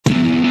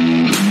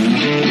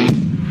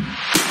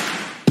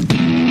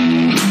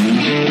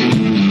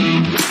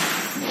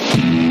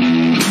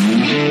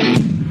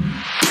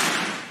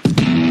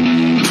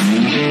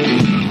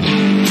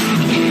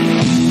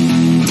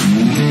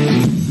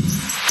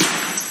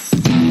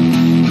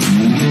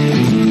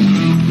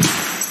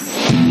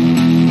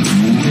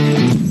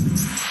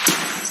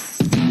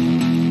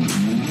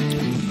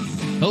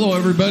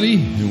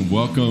everybody, and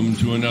welcome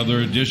to another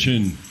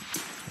edition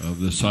of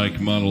the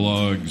Psych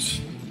Monologues.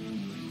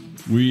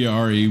 We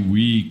are a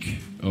week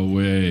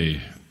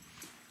away.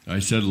 I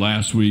said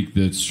last week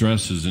that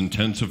stress is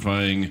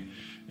intensifying,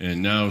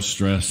 and now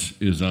stress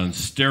is on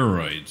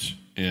steroids,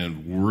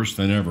 and worse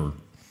than ever.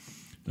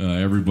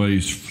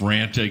 Everybody's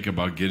frantic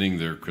about getting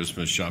their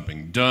Christmas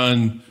shopping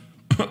done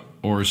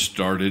or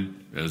started,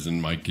 as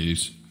in my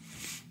case.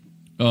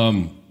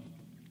 Besides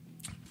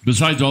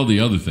all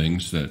the other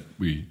things that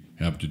we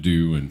have to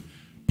do, and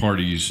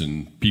parties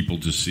and people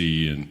to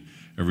see and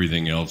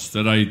everything else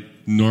that I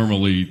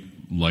normally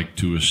like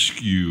to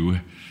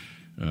eschew.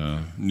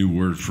 New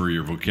word for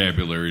your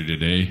vocabulary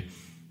today.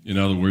 In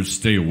other words,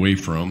 stay away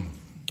from.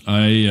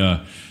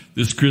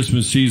 This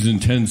Christmas season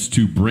tends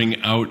to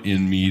bring out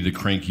in me the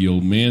cranky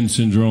old man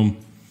syndrome.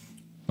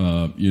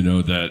 And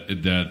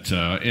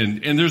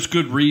there's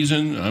good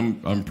reason. I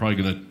am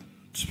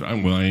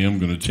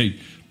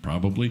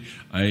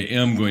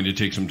going to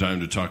take some time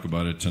to talk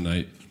about it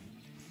tonight.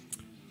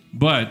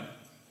 But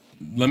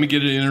let me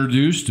get it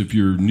introduced. If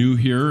you're new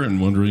here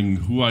and wondering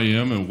who I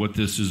am and what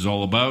this is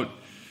all about,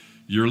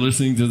 you're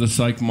listening to the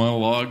Psych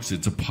Monologues.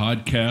 It's a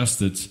podcast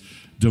that's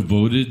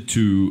devoted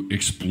to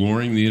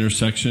exploring the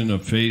intersection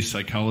of faith,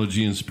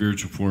 psychology, and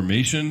spiritual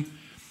formation.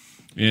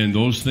 And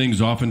those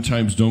things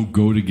oftentimes don't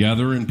go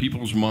together in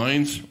people's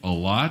minds a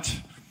lot.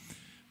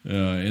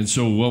 And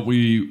so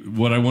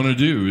what I want to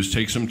do is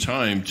take some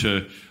time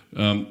to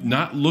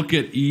not look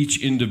at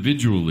each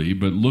individually,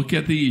 but look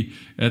at the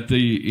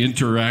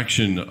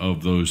interaction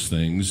of those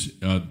things.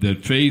 That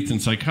faith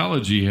and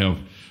psychology have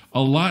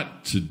a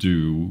lot to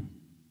do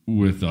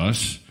with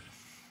us,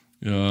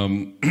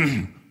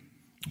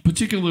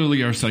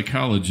 particularly our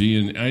psychology.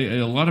 And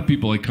a lot of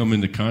people I come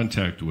into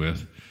contact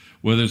with,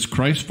 whether it's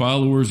Christ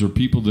followers or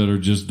people that are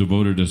just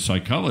devoted to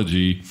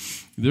psychology,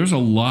 there's a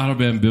lot of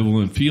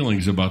ambivalent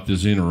feelings about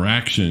this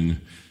interaction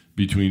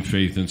between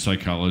faith and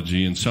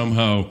psychology. And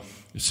somehow,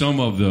 some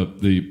of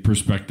the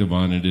perspective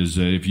on it is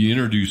that if you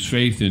introduce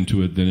faith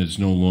into it, then it's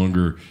no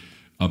longer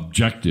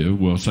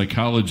objective. Well,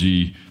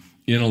 psychology,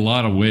 in a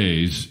lot of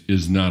ways,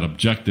 is not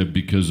objective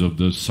because of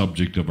the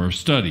subject of our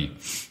study,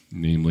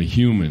 namely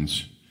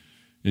humans.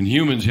 And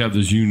humans have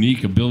this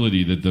unique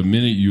ability that the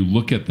minute you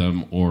look at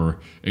them or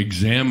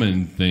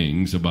examine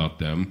things about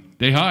them,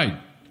 they hide.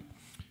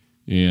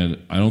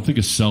 And I don't think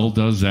a cell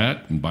does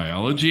that in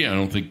biology. I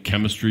don't think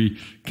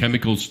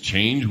chemicals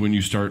change when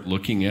you start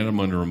looking at them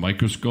under a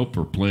microscope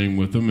or playing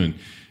with them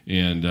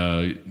and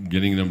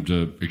getting them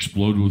to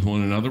explode with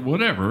one another,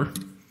 whatever.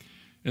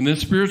 And then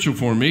spiritual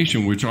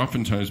formation, which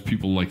oftentimes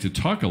people like to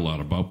talk a lot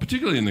about,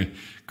 particularly in the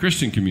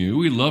Christian community.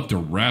 We love to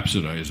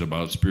rhapsodize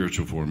about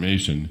spiritual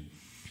formation,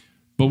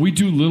 but we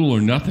do little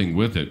or nothing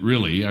with it,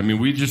 really. I mean,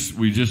 we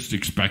just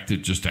expect it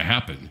just to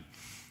happen.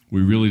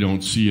 We really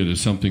don't see it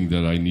as something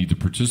that I need to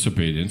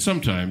participate in.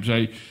 Sometimes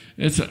I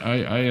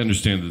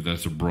understand that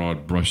that's a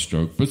broad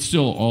brushstroke, but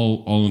still,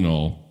 all in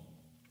all,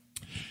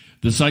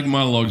 the Psych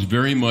Monologues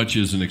very much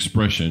is an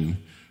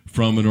expression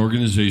from an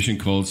organization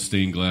called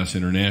Stained Glass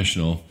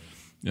International,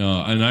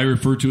 and I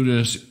refer to it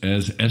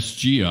as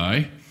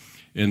SGI,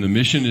 and the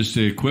mission is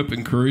to equip,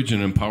 encourage,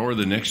 and empower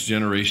the next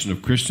generation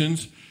of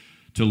Christians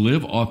to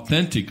live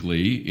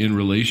authentically in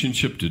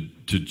relationship to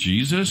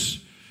Jesus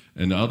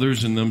and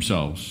others and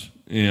themselves.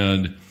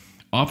 And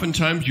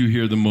oftentimes you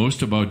hear the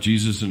most about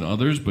Jesus and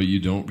others, but you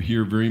don't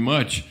hear very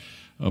much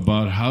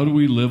about how do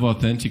we live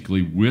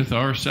authentically with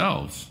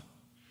ourselves.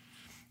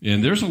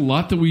 And there's a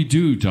lot that we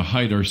do to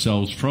hide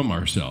ourselves from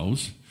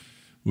ourselves,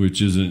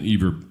 which is an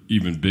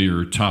even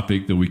bigger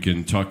topic that we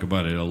can talk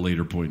about at a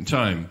later point in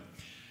time.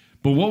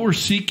 But what we're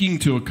seeking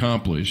to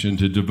accomplish and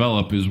to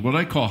develop is what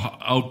I call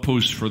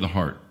outposts for the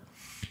heart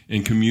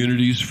and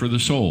communities for the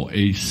soul,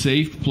 a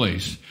safe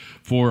place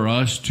for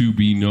us to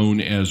be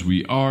known as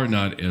we are,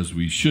 not as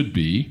we should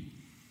be,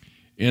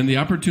 and the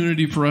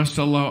opportunity for us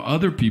to allow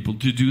other people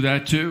to do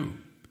that too.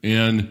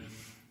 And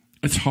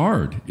it's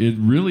hard. It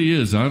really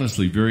is,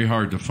 honestly, very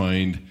hard to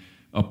find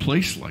a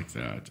place like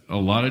that. A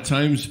lot of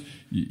times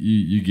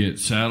you get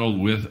saddled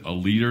with a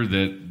leader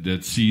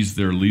that sees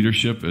their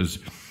leadership as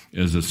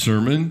a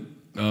sermon,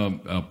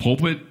 a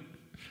pulpit,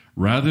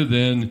 rather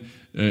than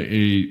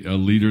a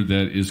leader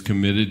that is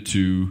committed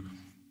to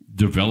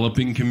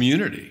developing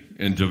community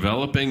and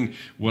developing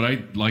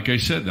like I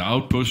said, the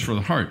outpost for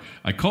the heart.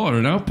 I call it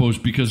an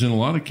outpost because in a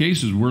lot of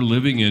cases we're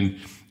living in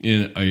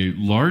a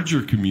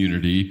larger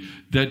community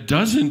that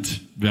doesn't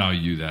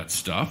value that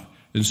stuff.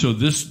 And so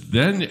this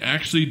then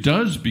actually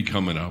does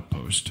become an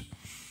outpost.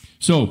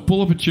 So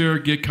pull up a chair,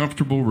 get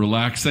comfortable,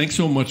 relax. Thanks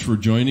so much for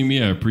joining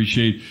me. I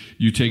appreciate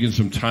you taking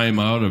some time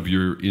out of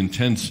your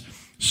intense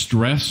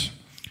stress.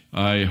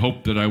 I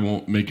hope that I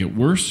won't make it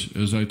worse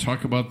as I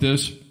talk about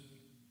this.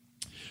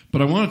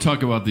 But I want to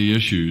talk about the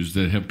issues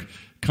that have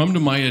come to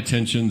my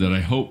attention that I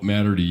hope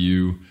matter to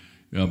you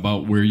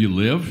about where you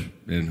live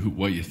and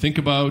what you think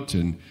about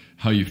and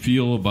how you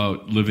feel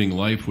about living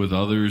life with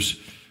others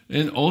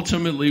and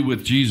ultimately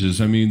with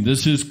Jesus. I mean,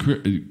 this is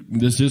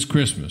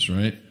Christmas,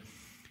 right?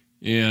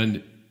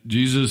 And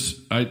Jesus,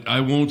 I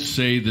won't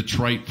say the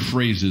trite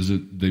phrases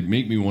that they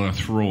make me want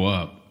to throw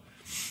up,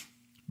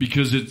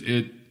 because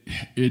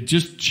it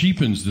just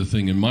cheapens the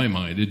thing in my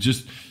mind. It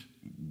just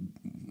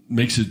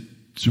makes it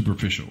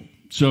superficial.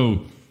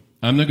 So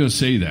I'm not going to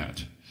say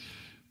that.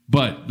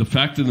 But the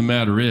fact of the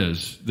matter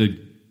is that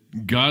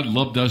God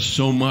loved us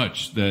so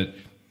much that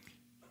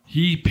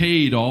he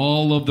paid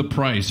all of the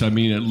price. I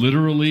mean, it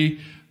literally,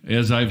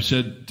 as I've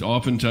said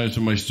oftentimes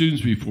to my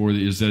students before,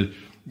 is that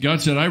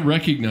God said, I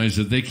recognize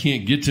that they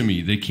can't get to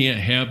me. They can't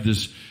have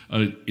this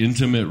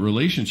intimate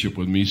relationship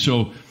with me.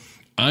 So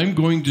I'm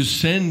going to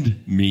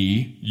send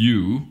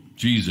you,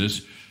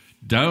 Jesus,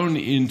 down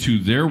into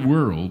their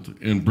world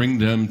and bring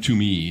them to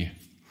me.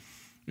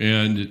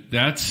 And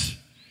that's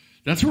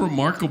a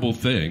remarkable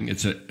thing.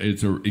 It's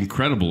an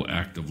incredible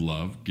act of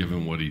love,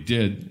 given what he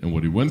did and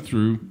what he went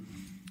through.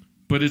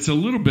 But it's a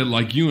little bit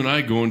like you and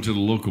I going to the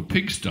local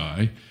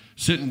pigsty,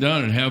 sitting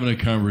down and having a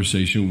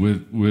conversation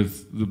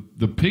with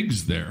the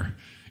pigs there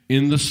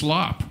in the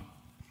slop.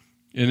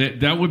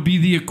 And that would be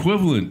the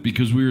equivalent,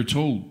 because we were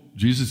told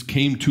Jesus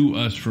came to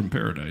us from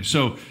paradise.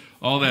 So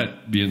all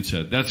that being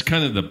said, that's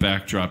kind of the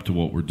backdrop to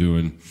what we're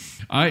doing.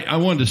 I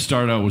wanted to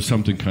start out with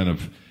something kind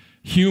of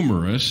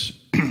humorous.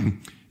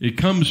 It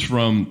comes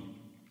from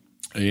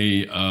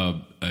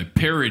a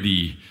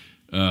parody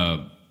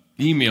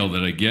email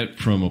that I get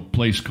from a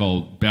place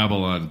called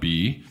Babylon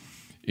Bee.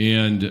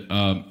 And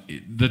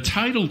the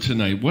title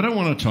tonight, what I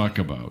want to talk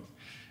about,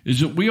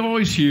 is that we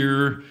always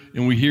hear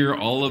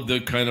all of the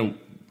kind of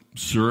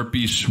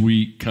syrupy,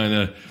 sweet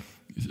kind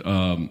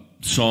of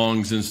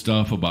songs and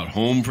stuff about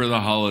home for the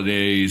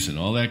holidays and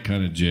all that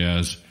kind of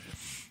jazz.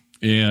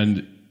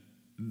 And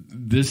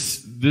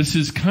this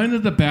is kind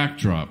of the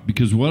backdrop,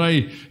 because what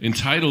I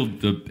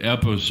entitled the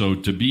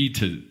episode to be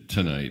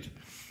tonight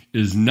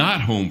is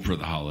not home for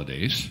the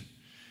holidays.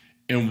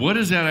 And what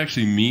does that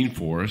actually mean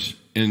for us?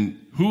 And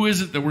who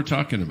is it that we're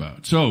talking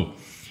about? So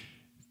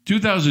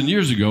 2,000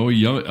 years ago,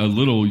 a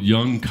little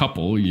young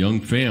couple, a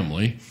young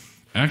family,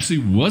 actually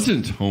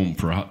wasn't home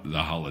for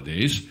the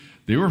holidays.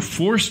 They were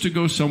forced to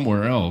go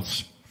somewhere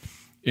else.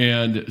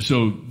 And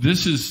so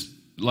this is,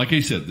 like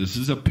I said, this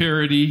is a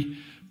parody,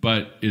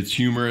 but it's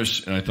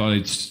humorous, and I thought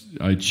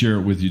I'd share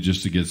it with you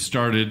just to get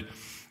started,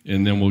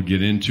 and then we'll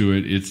get into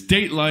it. It's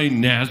Dateline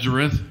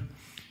Nazareth,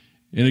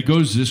 and it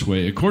goes this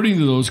way. According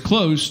to those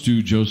close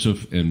to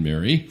Joseph and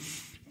Mary,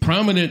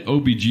 prominent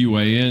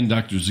OBGYN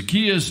Dr.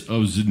 Zacchaeus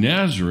of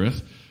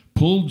Nazareth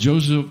pulled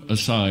Joseph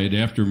aside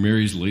after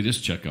Mary's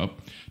latest checkup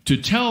to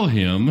tell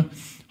him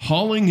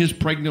hauling his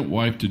pregnant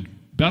wife to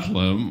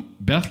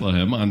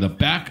Bethlehem on the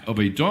back of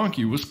a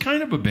donkey was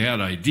kind of a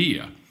bad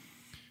idea.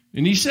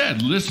 And he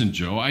said, listen,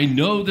 Joe, I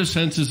know the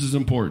census is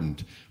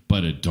important,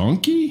 but a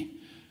donkey?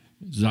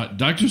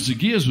 Dr.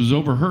 Zacchaeus was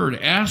overheard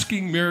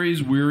asking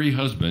Mary's weary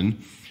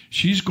husband,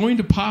 she's going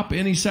to pop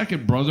any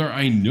second, brother.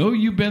 I know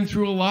you've been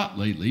through a lot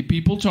lately.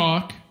 People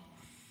talk.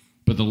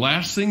 But the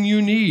last thing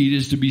you need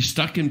is to be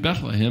stuck in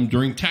Bethlehem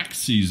during tax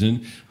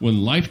season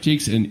when life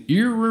takes an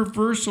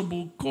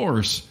irreversible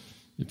course,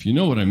 if you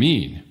know what I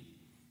mean.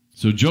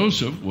 So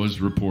Joseph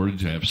was reported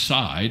to have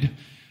sighed,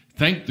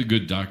 thanked the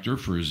good doctor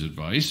for his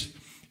advice,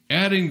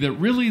 adding that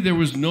really there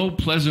was no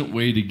pleasant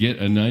way to get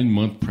a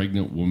 9-month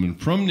pregnant woman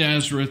from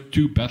Nazareth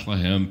to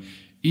Bethlehem,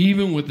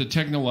 even with the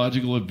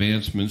technological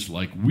advancements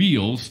like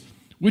wheels,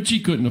 which he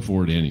couldn't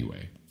afford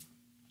anyway.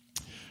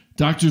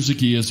 Dr.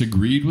 Zacchaeus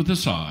agreed with a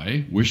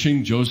sigh,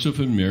 wishing Joseph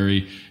and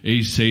Mary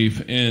a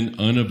safe and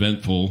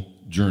uneventful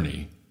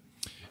journey.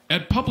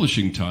 At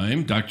publishing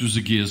time, Dr.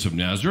 Zacchaeus of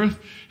Nazareth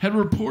had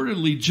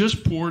reportedly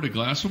just poured a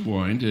glass of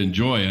wine to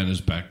enjoy on his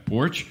back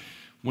porch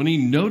when he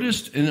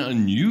noticed an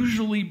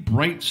unusually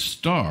bright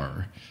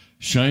star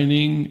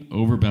shining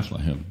over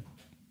Bethlehem.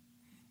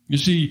 You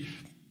see,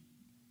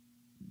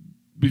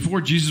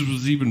 before Jesus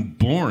was even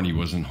born, he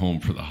wasn't home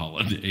for the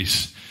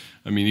holidays.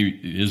 I mean,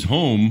 his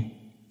home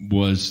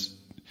was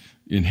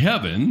in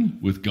heaven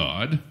with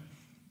God,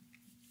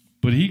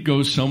 but he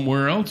goes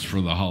somewhere else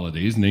for the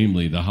holidays,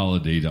 namely the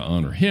holiday to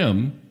honor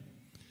him.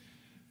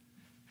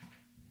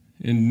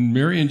 And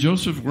Mary and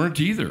Joseph weren't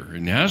either.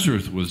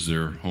 Nazareth was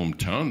their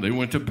hometown. They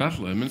went to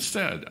Bethlehem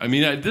instead. I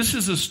mean, this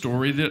is a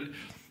story that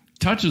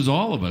touches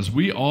all of us.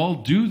 We all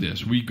do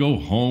this. We go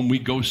home. We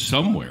go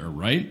somewhere,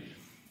 right?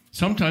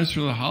 Sometimes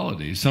for the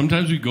holidays.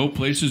 Sometimes we go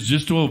places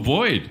just to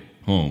avoid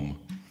home.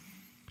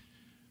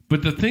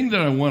 But the thing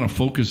that I want to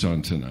focus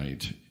on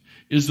tonight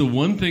is the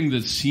one thing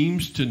that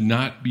seems to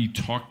not be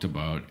talked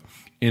about,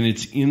 and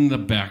it's in the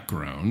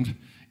background,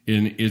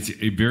 and it's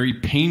a very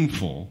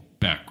painful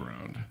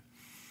background.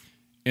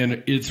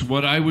 And it's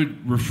what I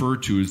would refer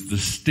to as the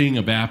sting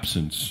of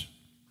absence.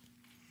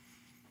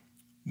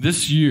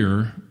 This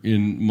year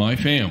in my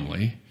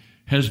family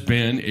has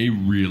been a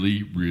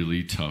really,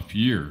 really tough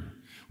year.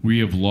 We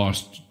have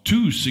lost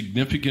 2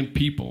 significant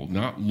people,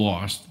 not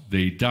lost,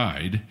 they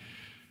died.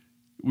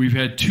 We've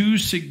had one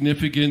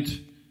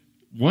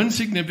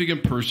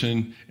significant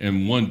person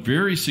and one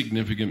very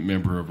significant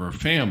member of our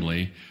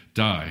family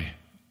die.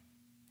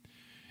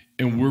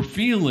 And we're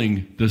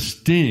feeling the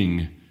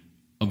sting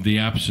of the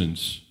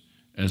absence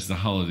as the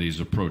holidays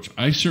approach.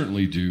 I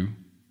certainly do.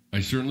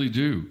 I certainly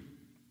do.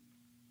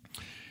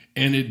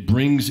 And it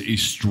brings a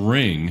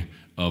string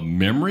of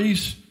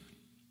memories,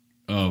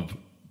 of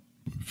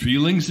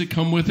feelings that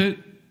come with it,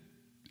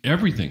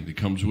 everything that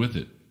comes with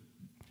it.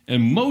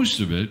 And most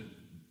of it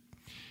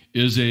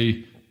is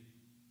a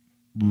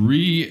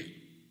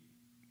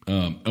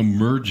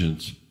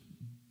emergence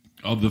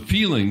of the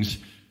feelings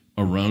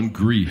around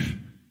grief.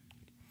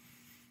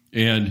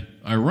 And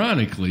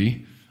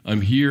ironically,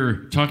 I'm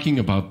here talking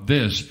about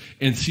this.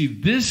 And see,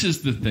 this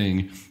is the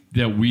thing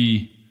that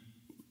we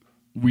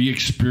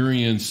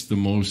experience the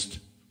most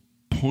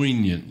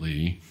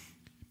poignantly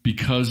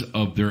because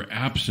of their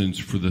absence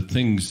for the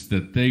things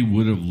that they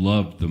would have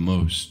loved the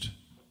most.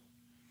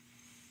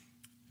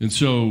 And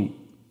so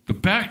the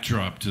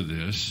backdrop to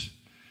this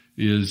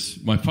is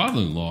my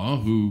father-in-law,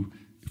 who,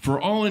 for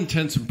all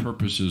intents and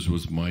purposes,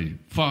 was my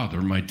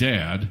father, my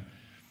dad,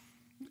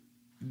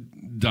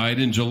 died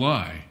in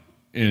July.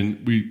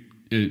 And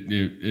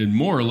it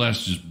more or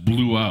less just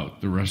blew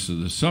out the rest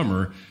of the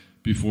summer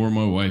before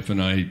my wife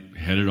and I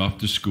headed off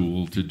to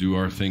school to do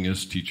our thing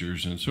as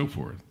teachers and so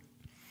forth.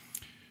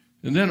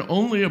 And then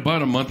only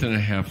about a month and a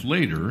half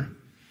later,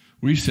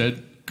 we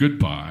said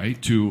goodbye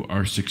to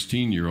our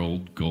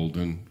 16-year-old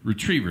golden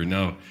retriever.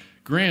 Now,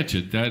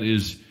 granted, that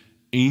is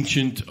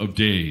ancient of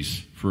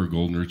days for a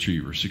golden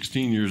retriever.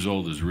 16 years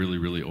old is really,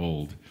 really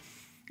old.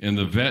 And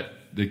the vet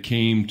that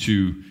came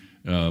to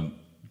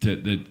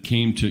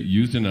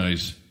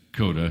euthanize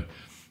Coda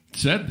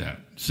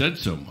said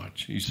so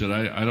much. He said,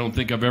 I don't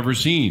think I've ever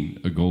seen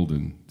a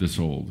golden this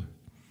old.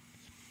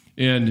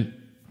 And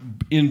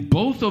in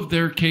both of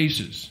their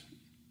cases,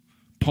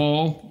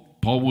 Paul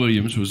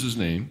Williams was his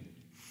name,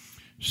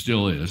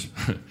 still is.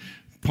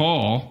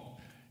 Paul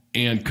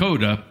and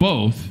Coda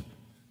both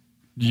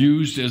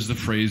used, as the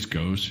phrase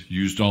goes,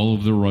 used all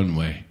of the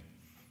runway.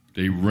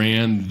 They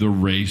ran the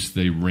race.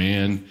 They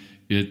ran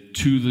it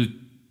to the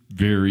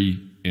very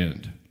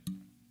end.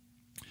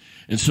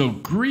 And so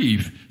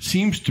grief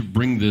seems to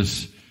bring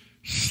this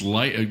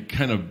slight,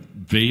 kind of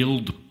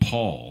veiled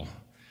pall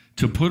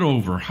to put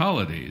over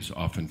holidays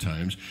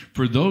oftentimes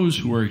for those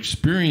who are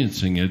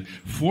experiencing it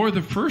for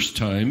the first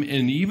time,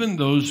 and even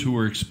those who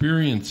are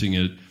experiencing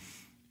it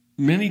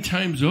many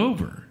times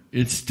over.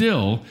 It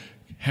still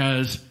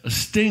has a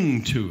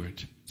sting to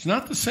it. It's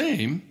not the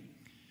same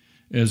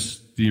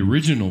as the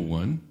original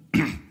one,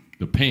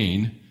 the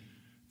pain,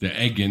 the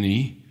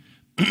agony,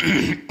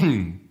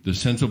 the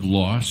sense of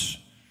loss,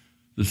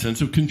 the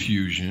sense of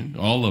confusion,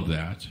 all of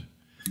that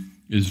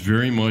is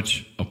very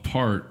much a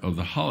part of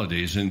the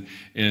holidays.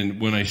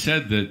 And when I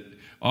said that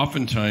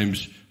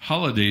oftentimes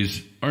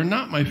holidays are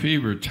not my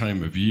favorite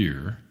time of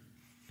year,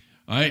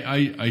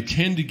 I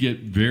tend to get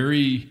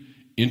very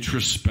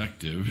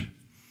introspective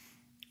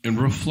and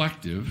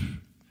reflective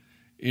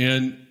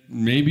and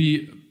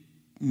maybe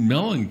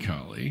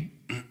melancholy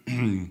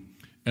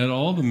at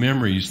all the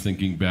memories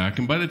thinking back.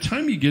 And by the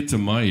time you get to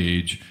my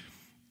age,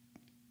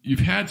 you've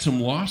had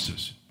some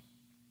losses,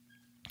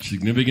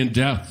 significant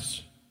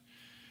deaths,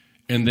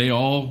 and they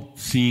all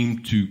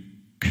seem to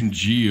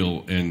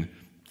congeal and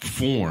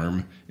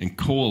form and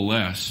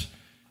coalesce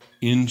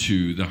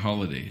into the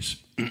holidays.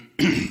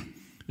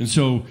 And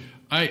so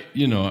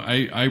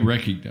I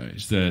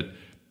recognize that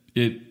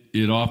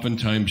it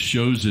oftentimes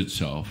shows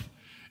itself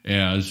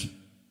as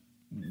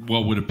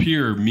what would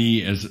appear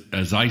me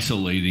as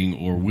isolating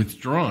or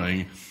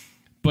withdrawing,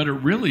 but it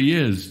really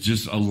is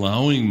just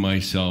allowing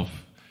myself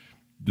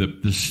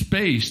the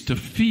space to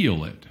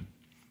feel it.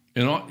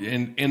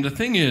 And the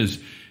thing is,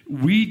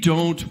 we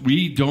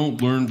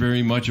don't learn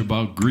very much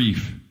about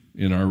grief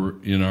in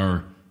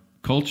our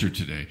culture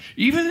today,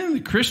 even in the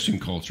Christian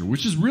culture,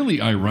 which is really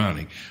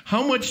ironic.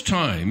 How much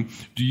time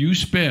do you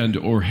spend,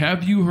 or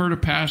have you heard a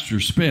pastor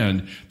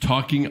spend,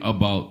 talking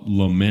about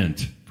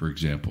lament, for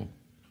example?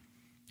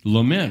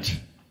 Lament,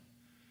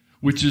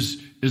 which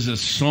is a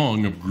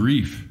song of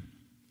grief.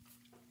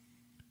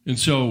 And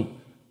so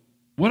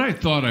what I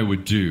thought I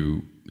would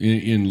do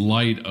in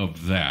light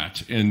of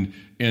that, and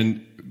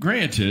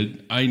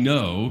granted, I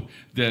know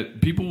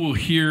that people will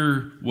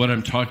hear what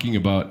I'm talking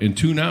about and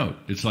tune out.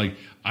 It's like,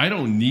 I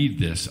don't need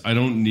this. I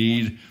don't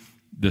need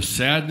the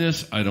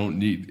sadness.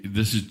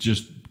 This is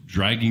just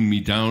dragging me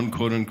down,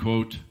 quote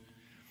unquote.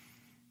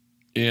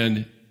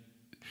 And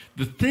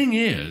the thing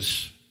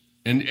is,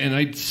 and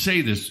I'd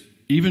say this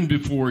even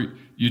before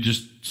you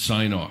just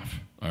sign off,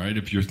 all right,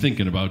 if you're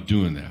thinking about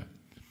doing that,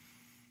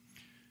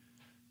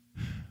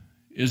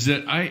 is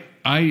that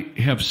I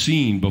have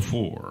seen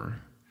before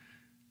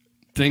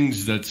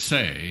things that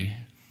say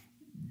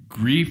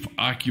grief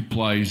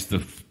occupies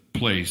the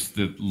place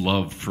that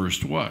love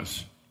first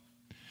was.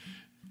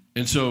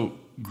 And so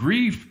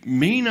grief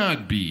may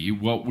not be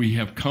what we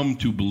have come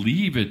to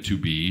believe it to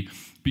be,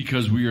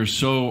 because we are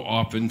so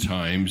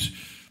oftentimes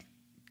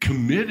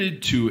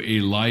committed to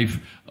a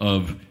life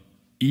of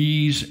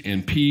ease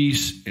and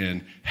peace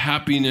and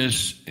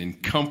happiness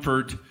and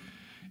comfort,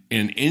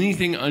 and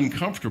anything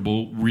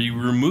uncomfortable we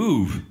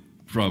remove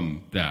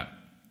from that.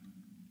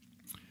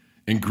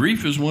 And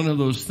grief is one of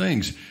those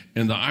things.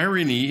 And the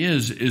irony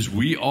is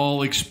we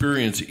all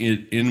experience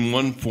it in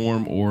one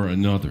form or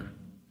another.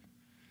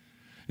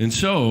 And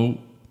so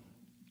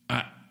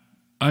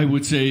I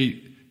would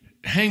say,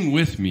 hang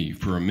with me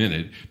for a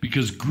minute,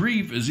 because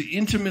grief is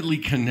intimately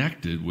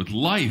connected with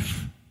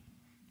life.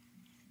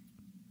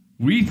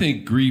 We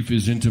think grief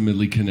is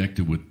intimately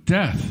connected with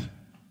death,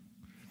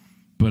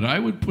 but I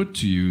would put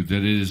to you that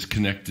it is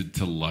connected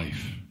to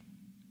life.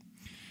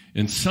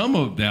 And some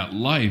of that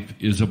life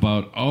is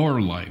about our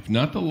life,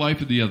 not the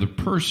life of the other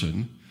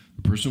person,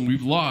 the person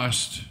we've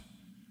lost.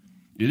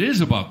 It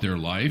is about their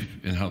life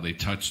and how they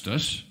touched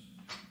us,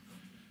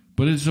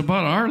 but it's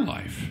about our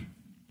life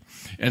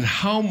and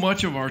how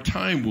much of our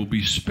time will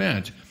be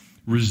spent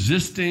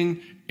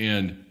resisting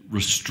and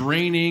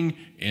restraining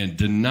and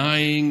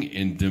denying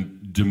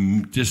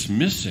and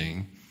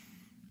dismissing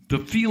the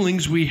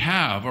feelings we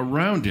have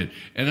around it.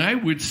 And I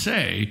would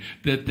say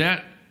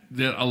that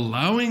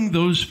allowing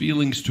those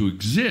feelings to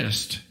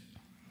exist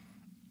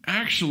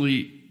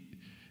actually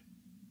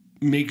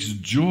makes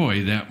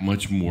joy that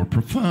much more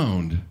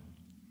profound.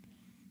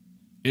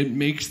 It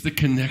makes the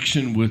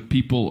connection with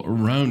people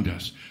around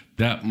us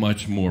that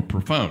much more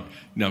profound.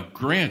 Now,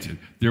 granted,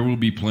 there will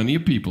be plenty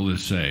of people that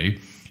say,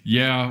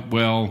 yeah,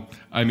 well,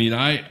 I mean,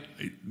 I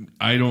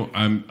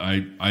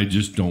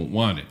just don't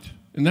want it.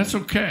 And that's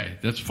okay.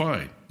 That's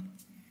fine.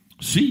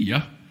 See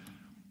ya.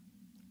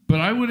 But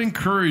I would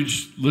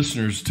encourage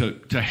listeners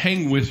to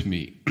hang with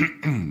me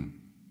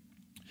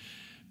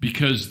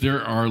because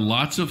there are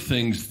lots of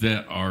things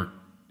that are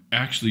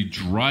actually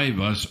drive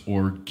us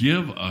or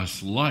give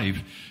us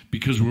life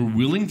because we're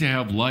willing to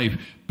have life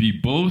be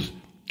both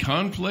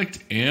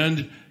conflict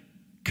and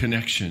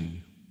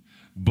connection,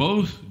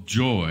 both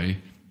joy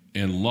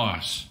and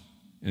loss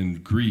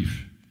and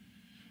grief,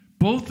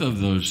 both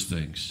of those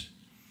things.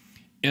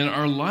 And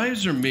our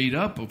lives are made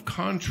up of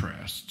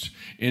contrasts.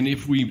 And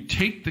if we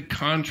take the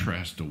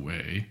contrast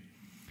away,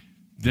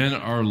 then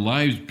our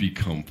lives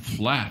become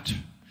flat.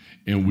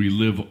 And we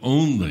live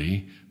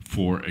only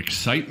for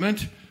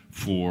excitement,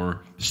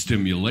 for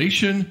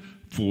stimulation,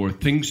 for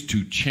things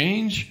to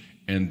change,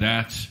 and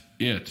that's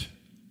it.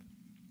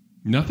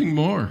 Nothing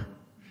more.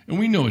 And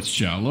we know it's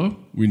shallow.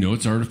 We know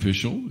it's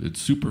artificial.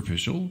 It's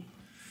superficial.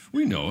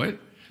 We know it.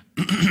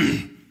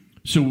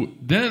 So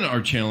then our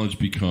challenge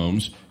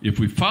becomes, if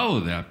we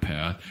follow that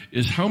path,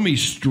 is how many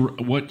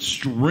what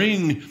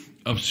string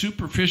of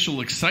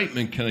superficial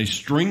excitement can I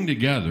string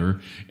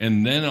together,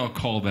 and then I'll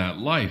call that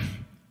life.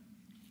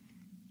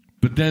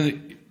 But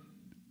then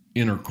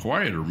in our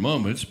quieter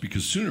moments,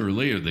 because sooner or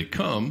later they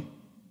come,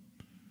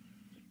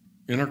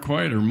 in our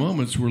quieter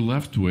moments we're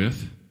left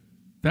with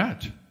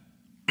that.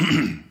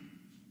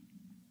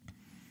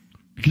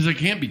 Because I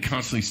can't be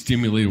constantly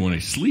stimulated when I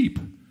sleep.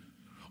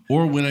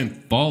 Or when I'm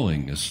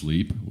falling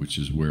asleep, which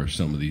is where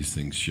some of these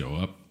things show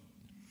up.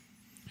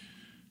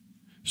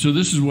 So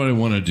this is what I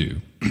want to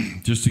do,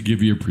 just to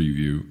give you a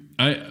preview.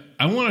 I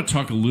want to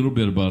talk a little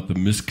bit about the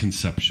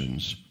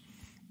misconceptions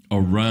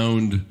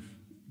around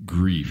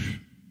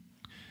grief.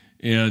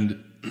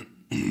 And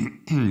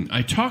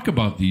I talk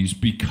about these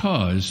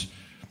because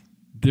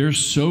they're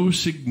so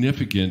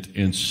significant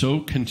and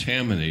so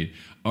contaminate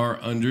our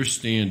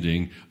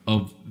understanding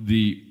of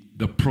the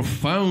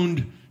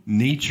profound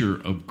nature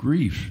of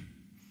grief,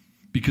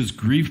 because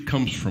grief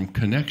comes from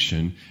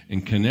connection,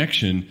 and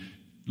connection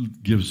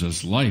gives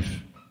us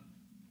life.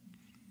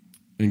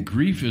 And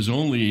grief is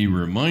only a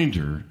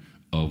reminder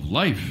of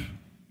life.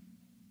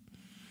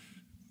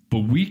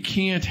 But we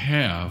can't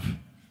have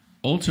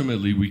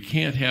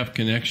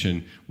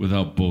connection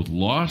without both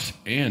loss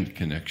and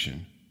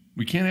connection.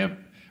 We can't have,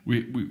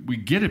 we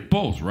get it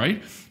both,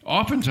 right?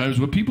 Oftentimes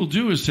what people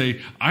do is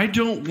say, I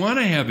don't want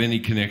to have any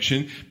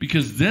connection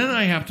because then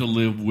I have to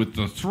live with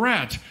the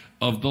threat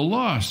of the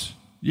loss.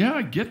 Yeah,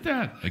 I get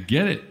that. I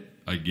get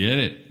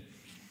it.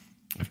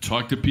 I've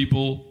talked to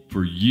people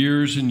for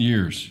years and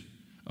years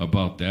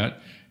about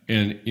that.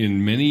 And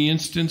in many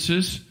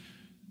instances,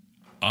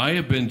 I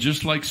have been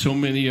just like so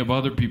many of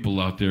other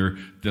people out there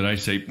that I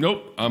say,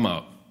 nope, I'm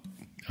out.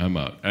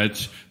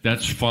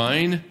 That's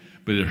fine,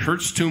 but it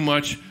hurts too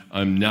much.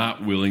 I'm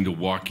not willing to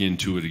walk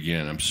into it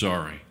again. I'm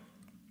sorry.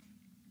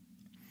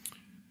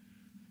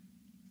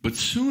 But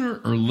sooner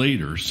or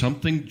later,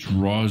 something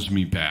draws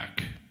me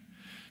back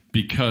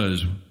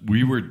because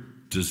we were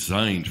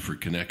designed for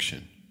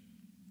connection.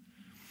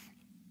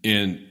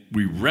 And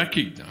we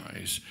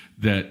recognize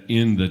that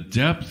in the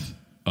depth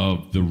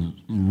of the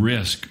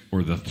risk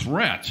or the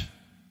threat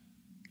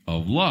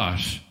of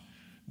loss,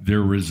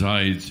 there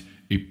resides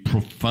a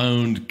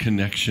profound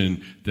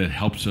connection that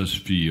helps us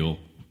feel,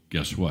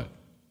 guess what?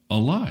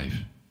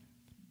 Alive.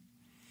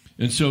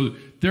 And so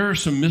there are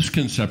some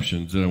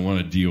misconceptions that I want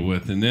to deal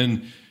with, and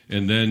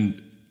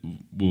then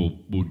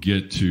we'll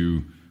get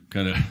to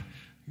kind of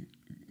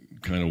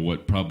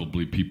what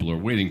probably people are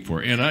waiting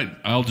for. And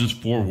I'll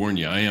just forewarn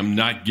you, I am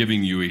not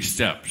giving you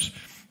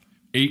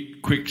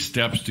 8 quick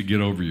steps to get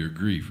over your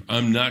grief.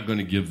 I'm not going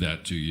to give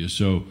that to you.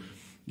 So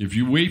if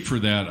you wait for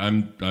that,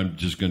 I'm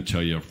just going to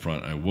tell you up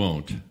front, I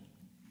won't.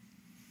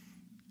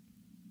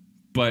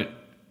 But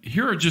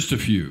here are just a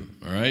few,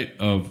 all right,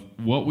 of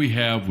what we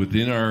have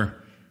within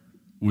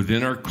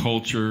our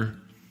culture,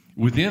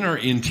 within our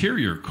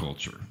interior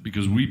culture,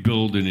 because we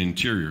build an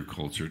interior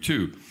culture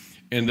too.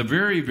 And the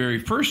very, very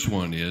first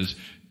one is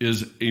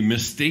a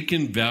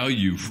mistaken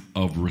value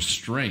of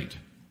restraint.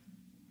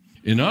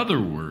 In other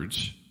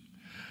words,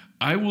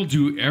 I will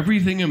do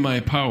everything in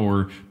my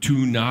power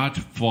to not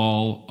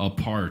fall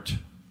apart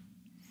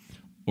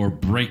or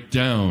break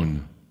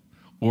down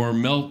or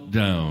melt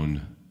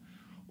down,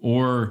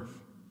 or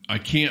I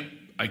can't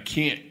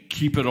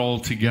keep it all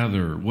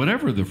together,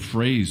 whatever the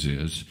phrase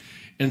is.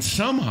 And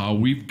somehow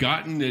we've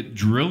gotten it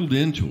drilled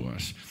into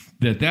us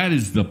that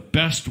is the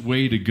best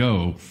way to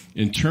go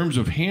in terms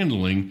of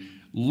handling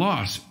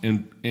loss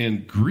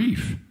and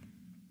grief.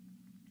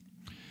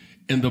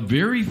 And the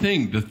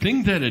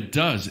thing that it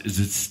does is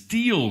it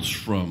steals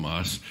from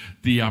us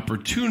the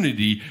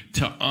opportunity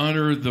to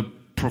honor the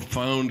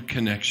profound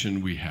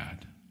connection we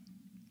had.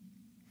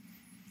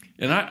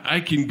 And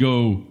I can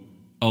go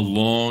a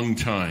long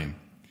time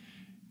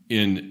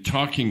in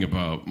talking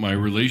about my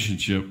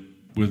relationship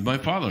with my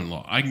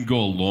father-in-law. I can go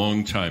a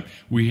long time.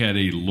 We had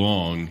a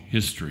long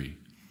history.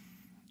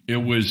 It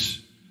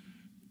was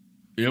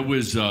at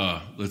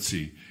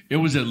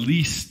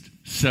least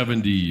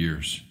 70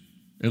 years.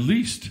 At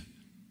least.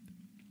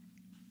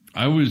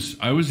 I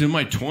was in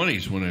my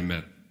 20s when I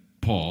met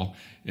Paul,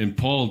 and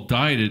Paul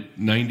died at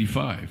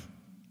 95.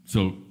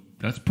 So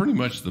that's pretty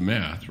much the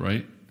math,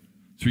 right?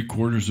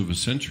 3/4 of a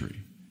century.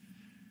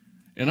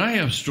 And I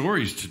have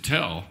stories to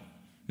tell,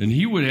 and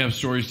he would have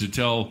stories to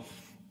tell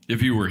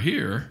if he were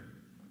here,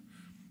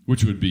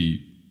 which would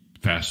be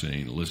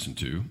fascinating to listen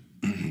to.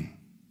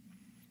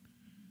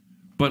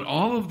 But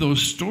all of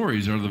those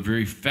stories are the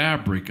very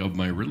fabric of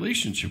my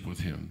relationship with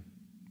him.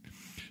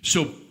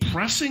 So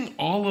pressing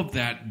all of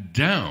that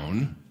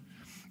down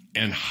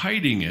and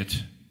hiding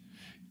it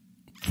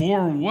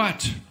for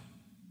what?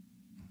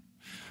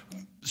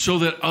 So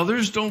that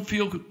others don't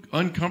feel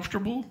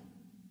uncomfortable?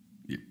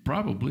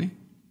 Probably.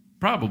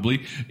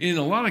 In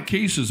a lot of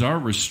cases, our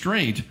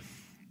restraint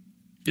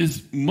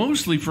is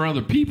mostly for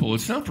other people.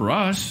 It's not for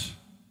us.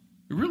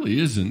 It really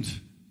isn't.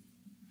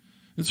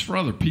 It's for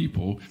other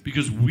people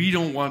because we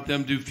don't want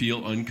them to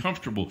feel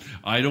uncomfortable.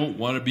 I don't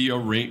want to be a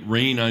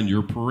rain on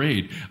your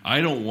parade.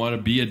 I don't want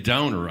to be a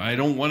downer. I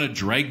don't want to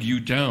drag you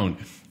down.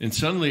 And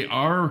suddenly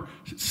our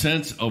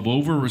sense of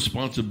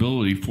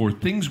over-responsibility for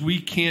things we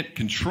can't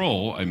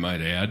control, I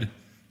might add,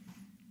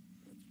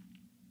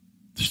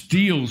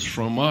 steals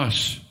from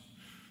us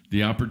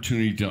the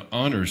opportunity to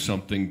honor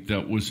something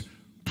that was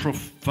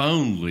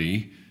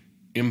profoundly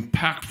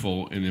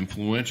impactful and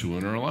influential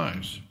in our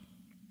lives.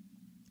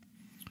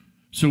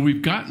 So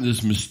we've gotten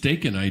this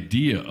mistaken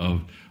idea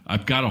of,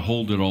 I've got to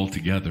hold it all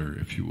together,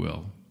 if you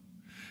will.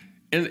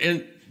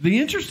 And the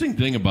interesting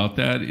thing about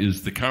that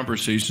is the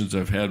conversations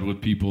I've had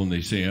with people, and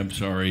they say, I'm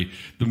sorry.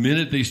 The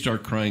minute they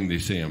start crying, they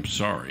say, I'm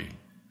sorry.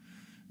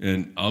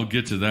 And I'll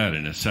get to that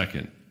in a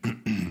second.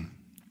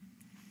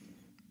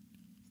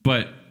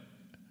 But,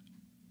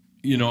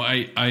 you know,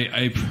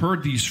 I've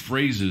heard these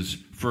phrases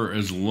for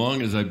as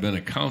long as I've been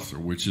a counselor,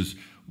 which is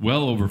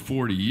well over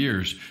 40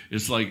 years.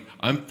 It's like,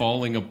 I'm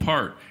falling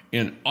apart.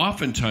 And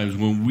oftentimes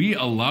when we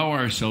allow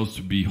ourselves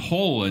to be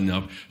whole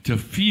enough to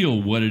feel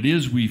what it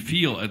is we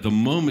feel at the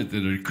moment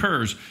that it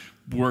occurs,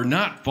 we're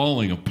not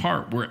falling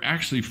apart. We're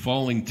actually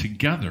falling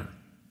together.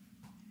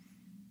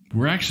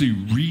 We're actually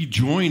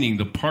rejoining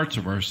the parts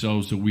of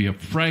ourselves that we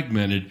have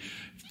fragmented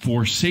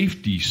for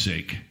safety's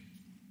sake.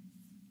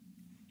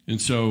 And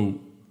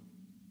so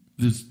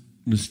this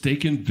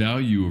mistaken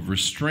value of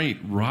restraint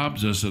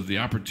robs us of the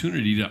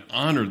opportunity to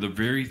honor the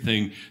very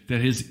thing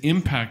that has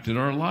impacted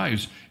our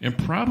lives and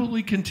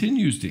probably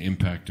continues to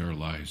impact our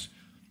lives.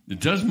 It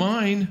does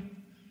mine,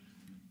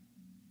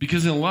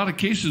 because in a lot of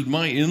cases,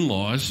 my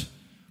in-laws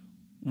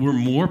were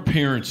more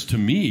parents to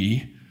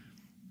me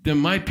than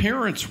my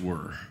parents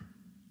were.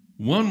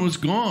 One was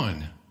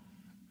gone,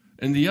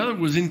 and the other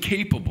was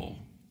incapable.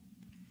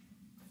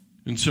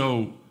 And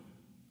so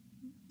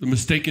the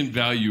mistaken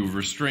value of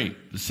restraint.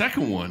 The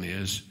second one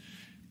is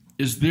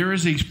there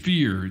is a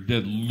fear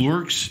that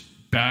lurks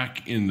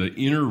back in the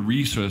inner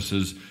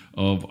recesses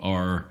of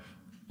our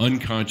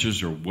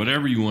unconscious, or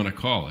whatever you want to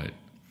call it.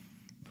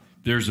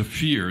 There's a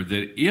fear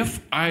that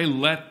if I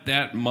let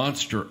that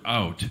monster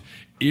out,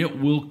 it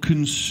will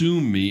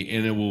consume me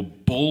and it will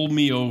bowl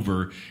me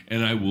over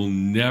and I will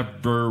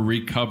never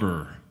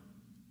recover.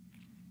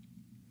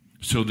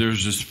 So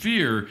there's this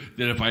fear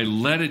that if I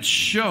let it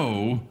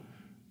show,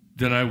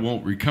 then I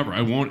won't recover.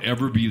 I won't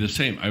ever be the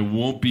same. I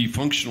won't be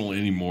functional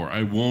anymore.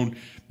 I won't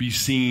be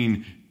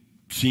seen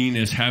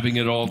as having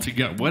it all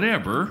together.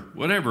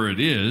 Whatever it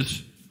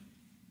is.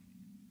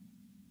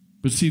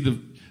 But see,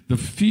 the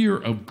fear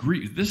of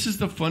grief, this is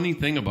the funny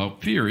thing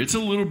about fear. It's a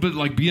little bit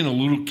like being a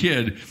little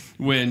kid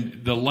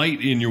when the light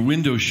in your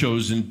window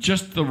shows in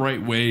just the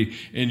right way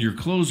and your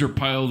clothes are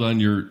piled on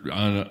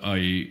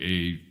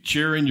a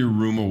chair in your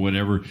room or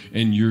whatever,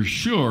 and you're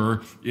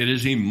sure it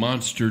is a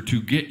monster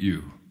to get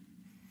you.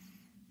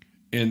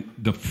 And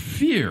the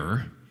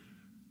fear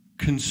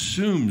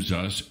consumes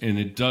us, and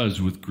it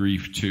does with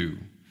grief too,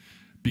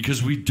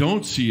 because we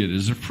don't see it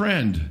as a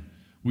friend.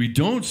 We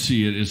don't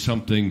see it as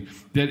something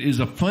that is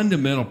a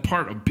fundamental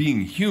part of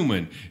being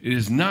human. It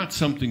is not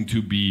something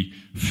to be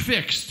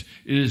fixed.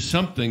 It is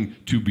something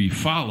to be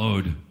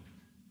followed.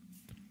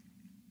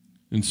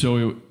 And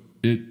so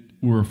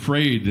we're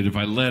afraid that if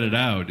I let it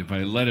out, if I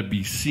let it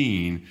be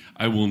seen,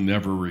 I will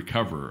never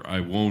recover.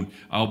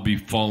 I'll be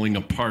falling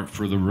apart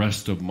for the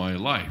rest of my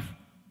life.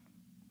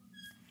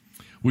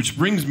 Which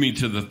brings me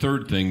to the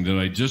third thing that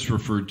I just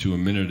referred to a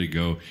minute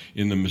ago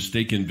in the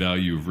mistaken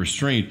value of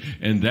restraint,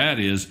 and that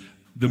is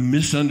the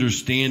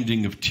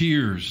misunderstanding of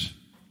tears.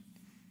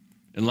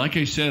 And like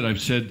I said,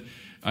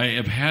 I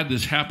have had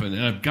this happen,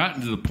 and I've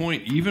gotten to the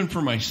point, even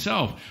for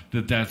myself,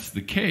 that that's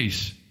the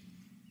case.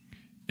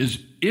 Is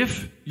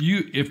if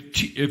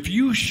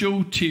you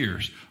show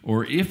tears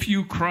or if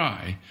you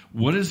cry,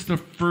 what is the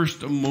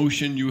first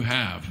emotion you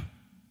have?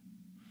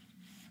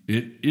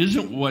 It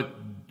isn't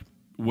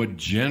what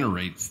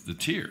generates the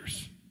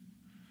tears.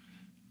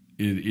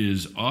 It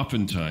is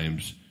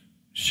oftentimes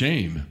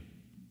shame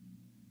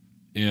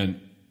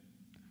and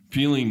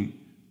feeling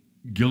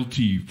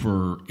guilty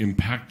for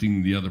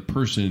impacting the other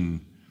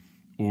person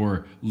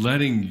or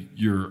letting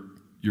your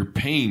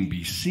pain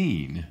be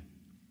seen.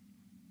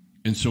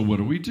 And so what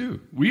do?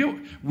 We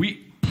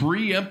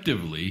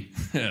preemptively,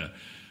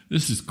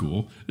 this is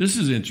cool, this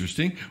is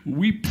interesting,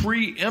 we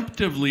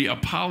preemptively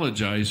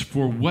apologize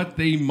for what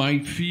they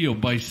might feel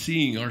by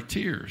seeing our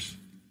tears.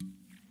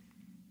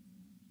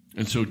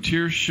 And so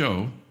tears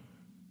show,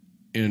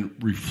 and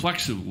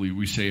reflexively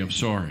we say, I'm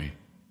sorry.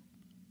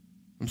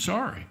 I'm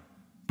sorry.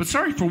 But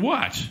sorry for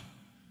what?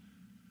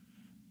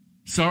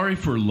 Sorry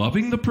for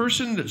loving the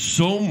person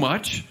so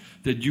much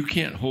that you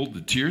can't hold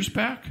the tears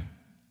back?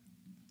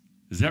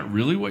 Is that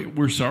really what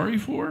we're sorry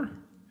for?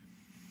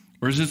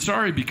 Or is it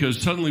sorry because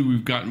suddenly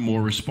we've gotten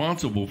more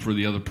responsible for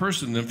the other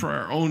person than for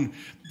our own,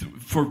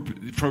 for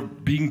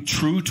being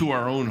true to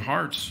our own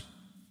hearts?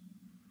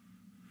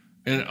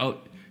 And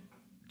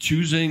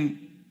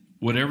choosing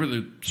whatever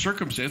the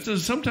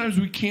circumstances, sometimes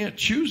we can't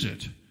choose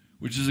it,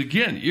 which is,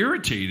 again,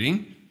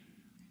 irritating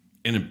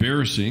and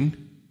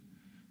embarrassing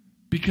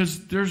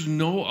because there's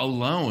no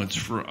allowance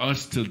for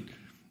us to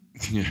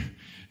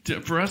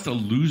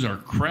lose our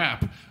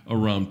crap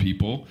around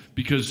people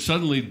because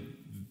suddenly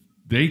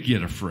they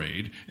get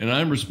afraid, and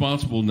I'm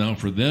responsible now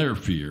for their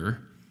fear,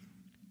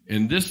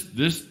 and this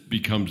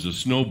becomes a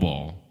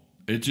snowball.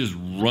 It just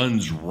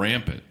runs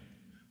rampant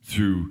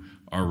through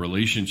our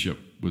relationship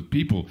with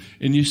people,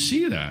 and you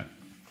see that.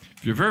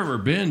 If you've ever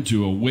been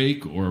to a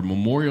wake or a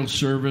memorial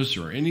service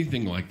or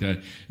anything like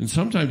that, and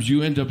sometimes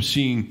you end up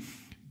seeing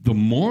the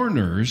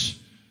mourners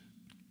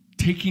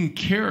taking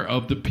care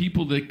of the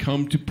people that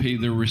come to pay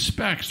their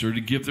respects or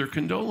to give their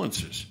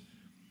condolences.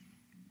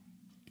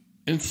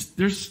 And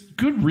there's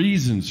good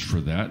reasons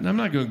for that, and I'm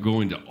not going to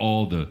go into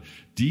all the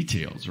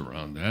details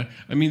around that.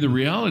 I mean, the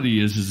reality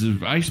is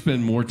if I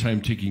spend more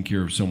time taking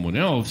care of someone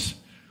else,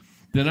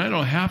 then I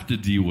don't have to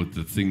deal with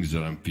the things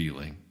that I'm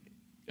feeling.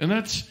 And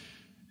that's,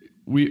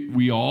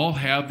 we all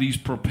have these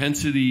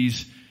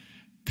propensities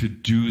to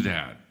do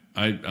that.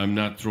 I'm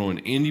not throwing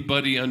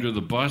anybody under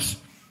the bus.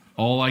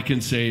 All I can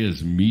say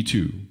is, me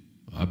too.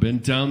 I've been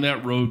down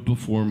that road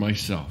before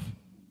myself.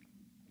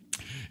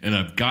 And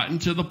I've gotten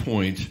to the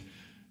point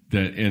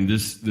that, and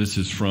this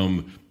is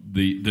from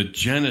the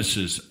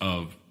genesis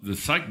of the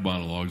psych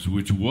monologues,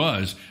 which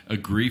was a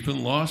grief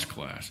and loss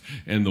class.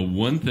 And the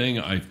one thing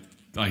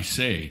I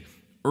say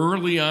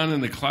early on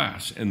in the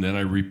class, and then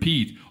I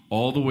repeat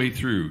all the way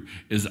through,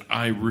 is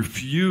I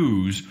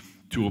refuse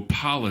to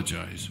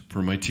apologize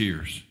for my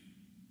tears.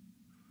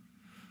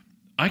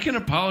 I can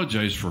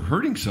apologize for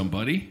hurting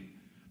somebody,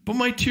 but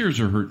my tears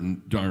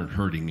aren't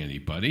hurting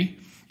anybody.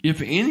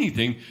 If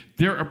anything,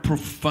 they're a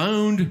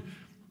profound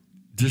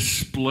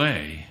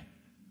display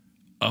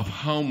of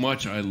how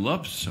much I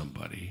love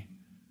somebody.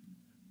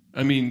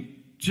 I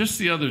mean, just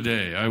the other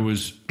day, it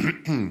was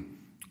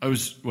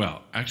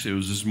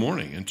this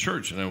morning in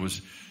church,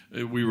 and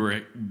we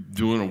were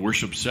doing a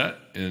worship set,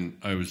 and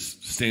I was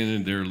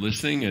standing there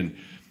listening,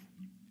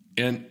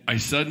 and I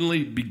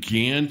suddenly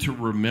began to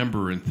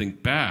remember and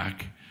think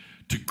back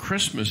to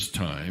Christmas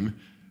time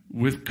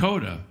with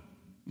Coda,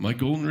 my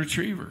golden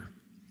retriever.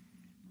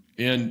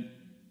 And,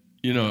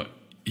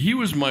 he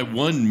was my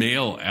one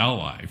male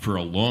ally for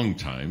a long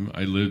time.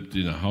 I lived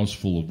in a house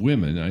full of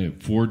women. I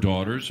have 4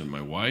 daughters and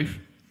my wife.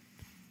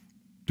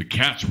 The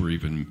cats were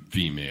even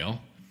female.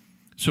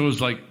 So it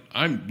was like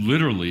I'm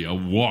literally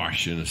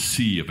awash in a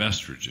sea of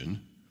estrogen.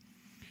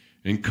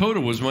 And Coda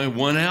was my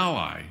one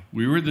ally.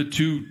 We were the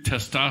 2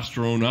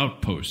 testosterone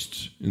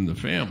outposts in the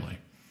family.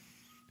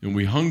 And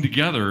we hung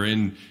together,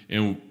 and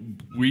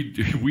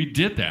we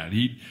did that.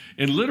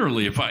 And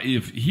literally,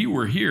 if he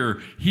were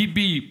here, he'd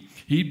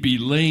be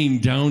laying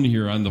down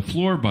here on the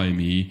floor by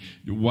me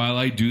while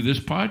I do this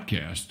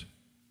podcast.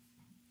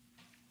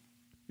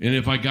 And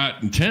if I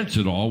got intense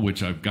at all,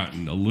 which I've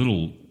gotten a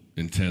little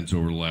intense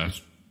over the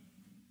last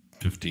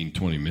 15,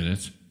 20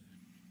 minutes,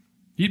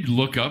 he'd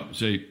look up and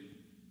say,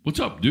 What's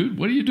up, dude?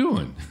 What are you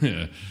doing?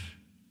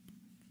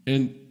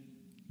 And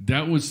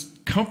that was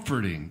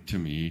comforting to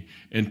me,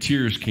 and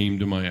tears came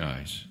to my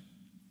eyes.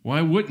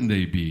 Why wouldn't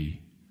they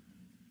be?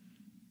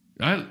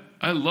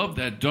 I love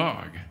that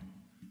dog.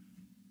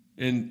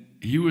 And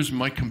he was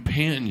my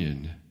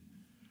companion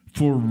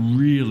for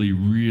really,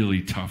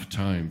 really tough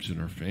times in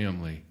our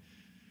family.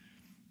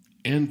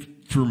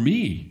 And for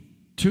me,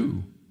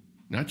 too.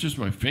 Not just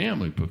my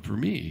family, but for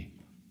me.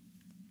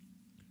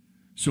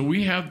 So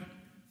we have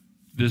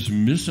this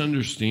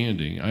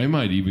misunderstanding. I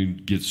might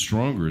even get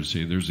stronger and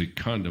say there's a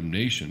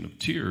condemnation of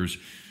tears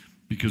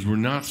because we're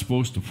not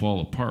supposed to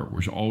fall apart.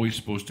 We're always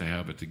supposed to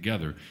have it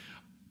together.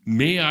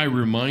 May I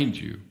remind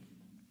you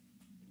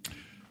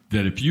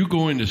that if you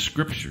go into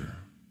Scripture,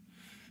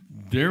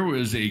 there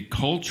was a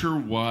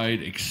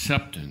culture-wide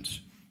acceptance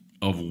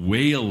of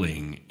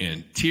wailing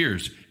and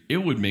tears. It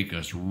would make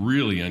us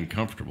really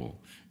uncomfortable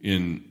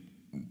in,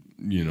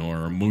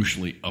 our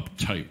emotionally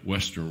uptight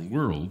Western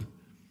world.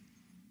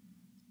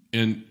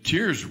 And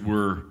tears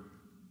were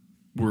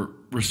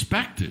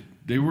respected.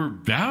 They were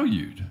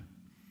valued.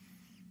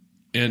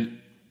 And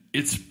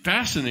it's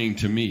fascinating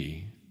to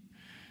me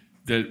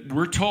that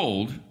we're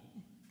told,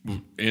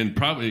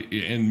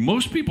 and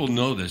most people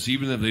know this,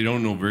 even if they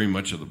don't know very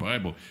much of the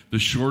Bible, the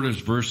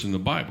shortest verse in the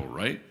Bible,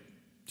 right?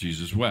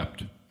 Jesus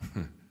wept.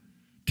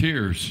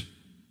 Tears.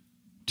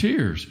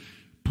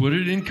 Put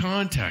it in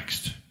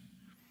context.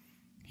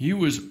 He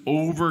was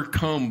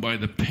overcome by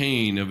the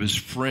pain of his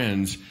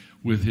friends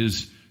with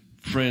his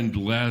friend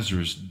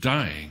Lazarus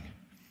dying,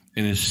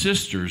 and his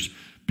sisters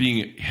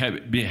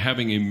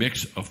having a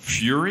mix of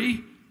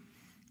fury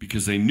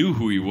because they knew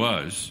who he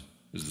was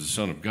as the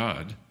Son of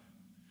God,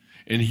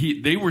 and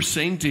they were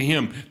saying to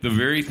him the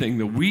very thing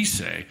that we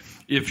say: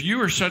 if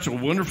you are such a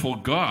wonderful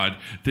God,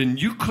 then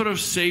you could have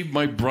saved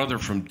my brother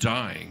from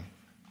dying.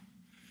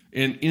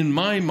 And in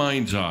my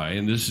mind's eye,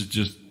 and this is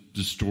just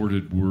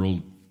distorted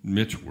world,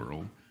 Mitch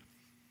world,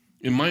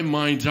 in my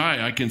mind's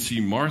eye, I can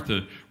see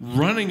Martha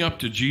running up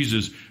to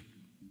Jesus,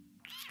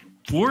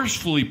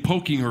 forcefully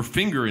poking her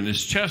finger in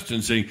his chest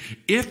and saying,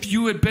 if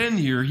you had been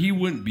here, he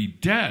wouldn't be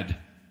dead.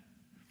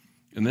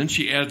 And then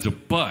she adds a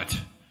but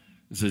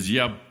and says,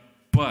 yeah,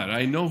 but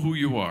I know who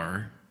you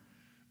are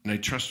and I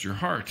trust your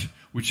heart,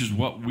 which is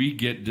what we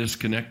get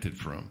disconnected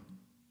from.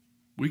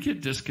 We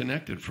get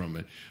disconnected from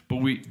it, but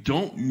we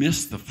don't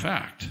miss the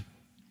fact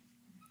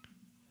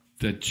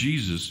that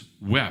Jesus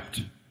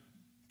wept.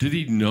 Did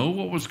he know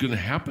what was going to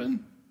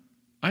happen?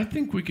 I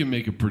think we can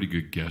make a pretty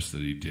good guess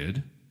that he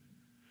did.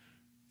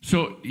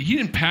 So he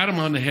didn't pat him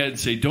on the head and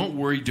say, don't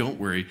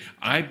worry,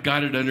 I've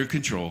got it under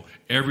control.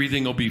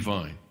 Everything will be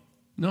fine.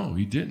 No,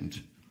 he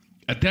didn't.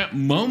 At that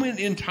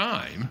moment in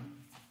time,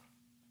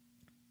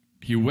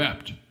 he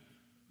wept.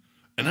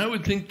 And I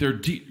would think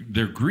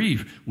their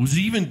grief was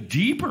even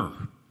deeper,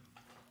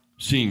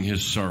 seeing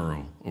his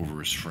sorrow over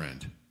his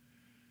friend.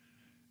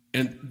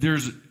 And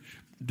there's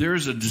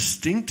a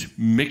distinct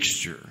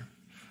mixture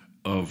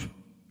of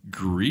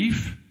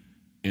grief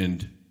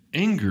and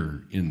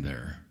anger in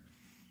there,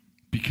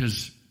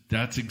 because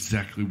that's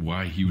exactly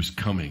why he was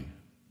coming,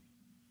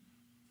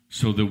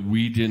 so that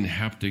we didn't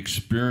have to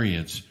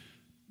experience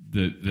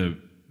the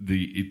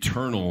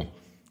eternal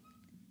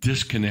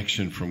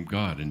disconnection from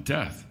God and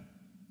death.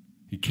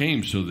 He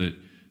came so that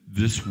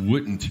this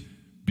wouldn't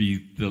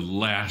be the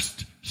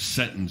last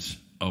sentence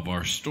of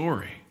our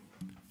story.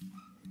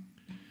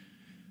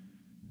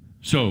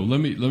 So let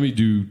me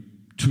do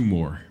two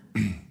more.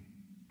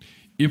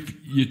 If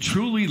you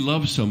truly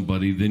love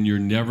somebody, then you're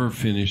never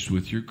finished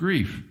with your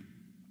grief.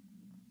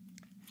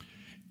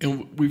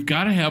 And we've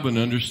got to have an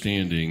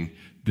understanding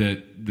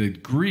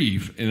that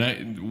grief,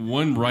 and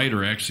one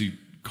writer actually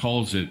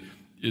calls it,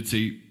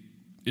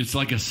 it's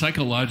like a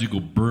psychological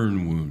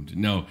burn wound.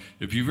 Now,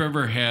 if you've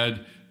ever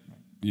had,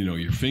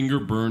 your finger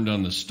burned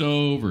on the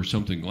stove or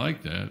something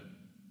like that,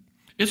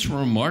 it's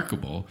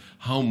remarkable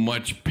how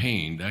much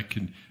pain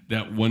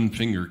that one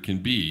finger can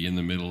be in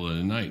the middle of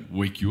the night,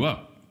 wake you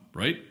up,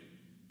 right?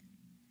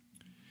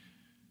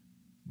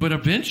 But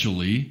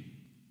eventually,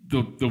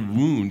 the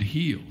wound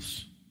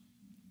heals.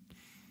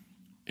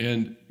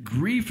 And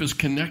grief is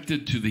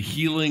connected to the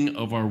healing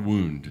of our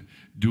wound.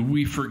 Do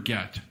we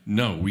forget?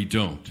 No, we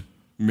don't.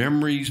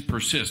 Memories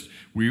persist.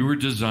 We were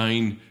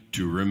designed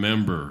to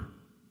remember.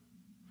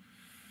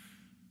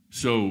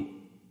 So,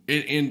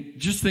 and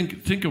just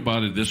think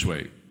about it this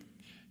way.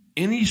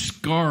 Any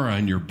scar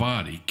on your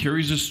body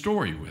carries a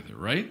story with it,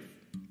 right?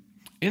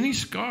 Any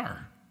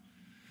scar.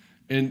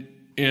 And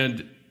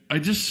I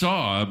just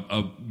saw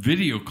a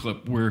video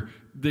clip where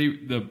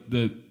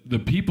the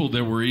people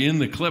that were in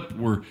the clip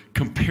were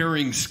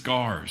comparing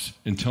scars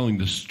and telling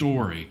the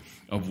story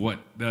of what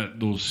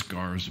those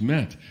scars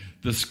meant.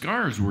 The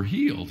scars were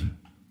healed.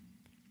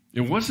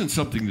 It wasn't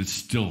something that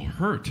still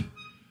hurt,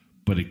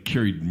 but it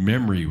carried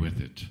memory with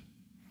it.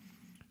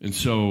 And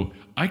so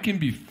I can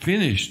be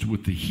finished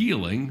with the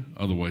healing,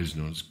 otherwise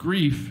known as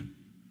grief,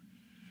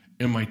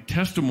 and my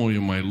testimony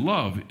of my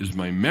love is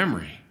my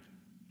memory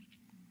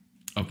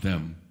of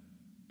them.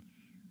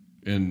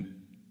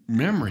 And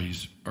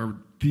memories are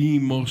the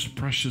most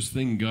precious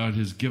thing God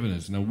has given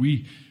us. Now,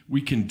 we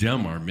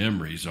condemn our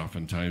memories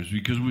oftentimes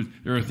because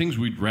there are things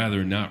we'd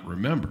rather not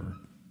remember.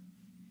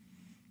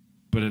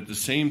 But at the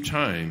same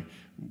time,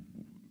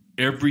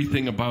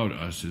 everything about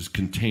us is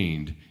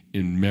contained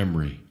in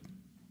memory.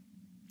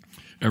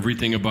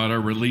 Everything about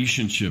our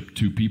relationship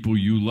to people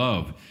you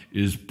love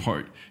is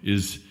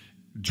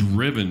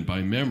driven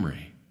by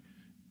memory.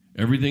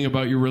 Everything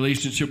about your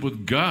relationship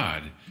with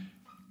God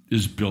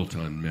is built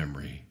on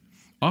memory.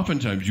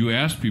 Oftentimes you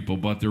ask people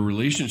about their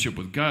relationship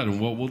with God,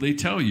 and what will they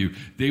tell you?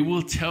 They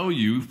will tell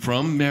you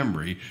from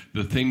memory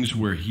the things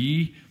where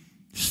He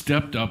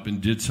stepped up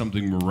and did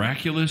something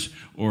miraculous,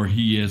 or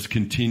He has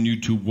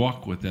continued to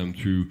walk with them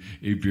through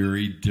a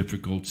very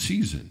difficult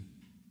season.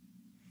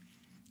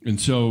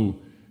 And so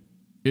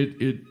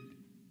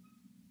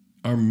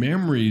our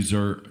memories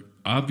are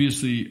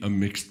obviously a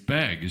mixed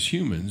bag as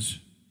humans,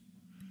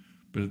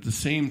 but at the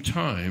same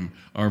time,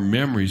 our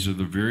memories are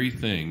the very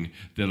thing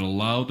that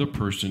allow the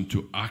person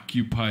to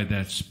occupy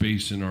that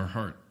space in our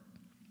heart.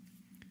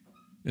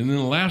 And then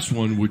the last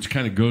one, which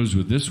kind of goes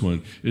with this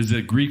one, is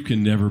that grief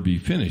can never be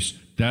finished.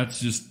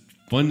 That's just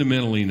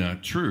fundamentally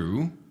not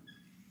true.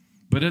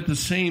 But at the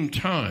same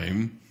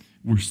time,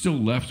 we're still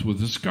left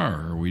with a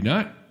scar, are we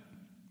not?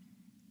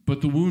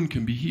 But the wound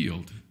can be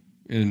healed.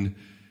 And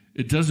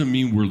it doesn't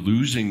mean we're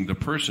losing the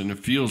person. It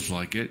feels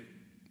like it.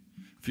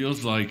 It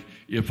feels like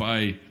if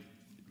I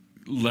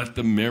let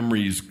the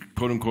memories,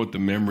 quote unquote, the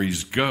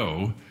memories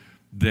go,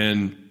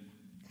 then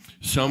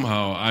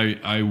somehow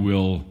I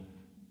will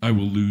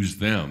lose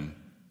them.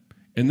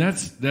 And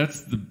that's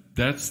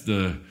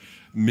the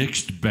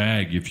mixed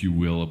bag, if you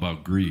will,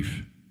 about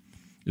grief,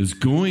 is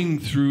going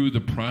through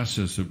the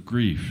process of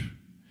grief.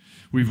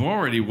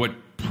 What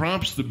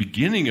prompts the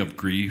beginning of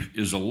grief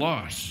is a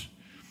loss.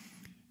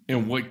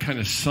 And what kind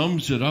of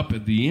sums it up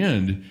at the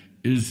end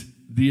is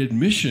the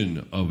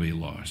admission of a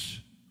loss.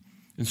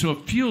 And so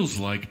it feels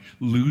like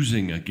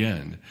losing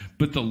again.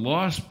 But the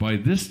loss by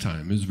this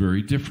time is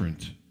very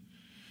different.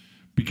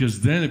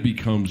 Because then it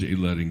becomes a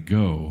letting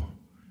go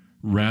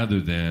rather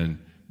than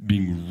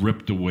being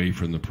ripped away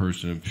from the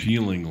person and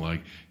feeling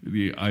like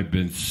I've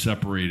been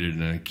separated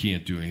and I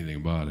can't do anything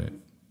about it.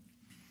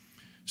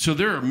 So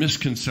there are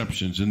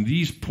misconceptions, and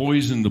these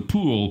poison the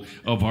pool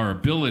of our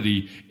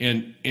ability,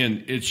 and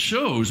it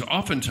shows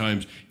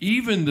oftentimes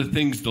even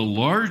the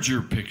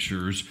larger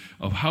pictures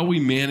of how we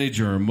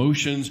manage our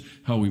emotions,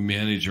 how we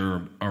manage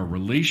our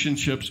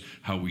relationships,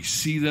 how we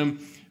see them.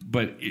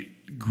 But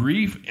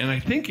grief, and I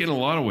think in a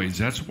lot of ways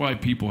that's why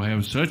people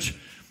have such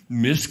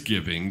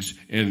misgivings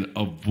and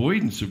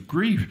avoidance of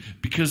grief,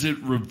 because it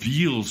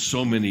reveals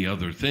so many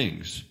other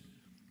things.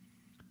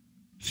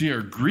 See,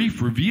 our grief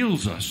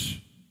reveals us.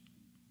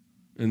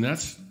 And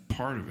that's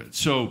part of it.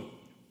 So,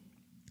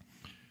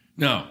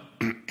 now,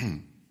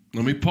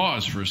 let me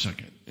pause for a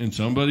second. And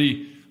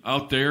somebody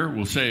out there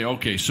will say,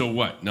 okay, so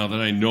what? Now that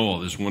I know all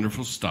this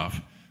wonderful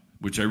stuff,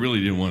 which I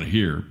really didn't want to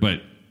hear,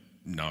 but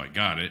now I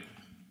got it.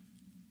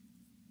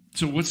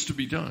 So what's to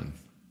be done?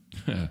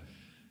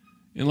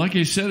 And like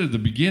I said at the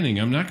beginning,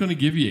 I'm not going to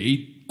give you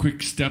 8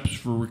 quick steps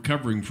for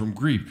recovering from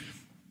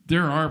grief.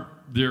 There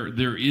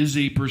is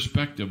a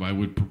perspective I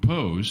would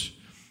propose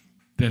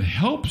that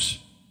helps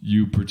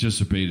you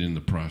participate in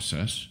the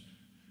process.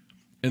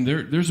 And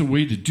there's a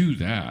way to do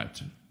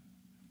that.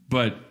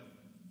 But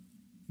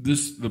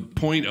the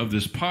point of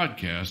this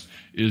podcast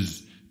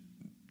is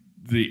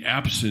the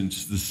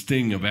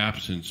sting of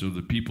absence of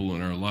the people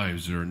in our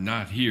lives that are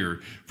not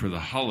here for the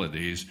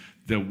holidays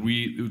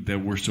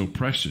that were so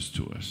precious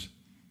to us.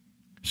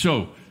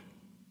 So,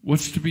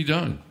 what's to be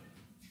done?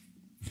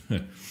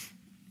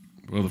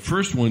 Well, the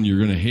first one you're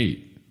going to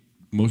hate.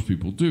 Most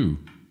people do.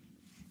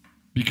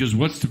 Because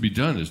what's to be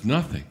done is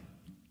nothing.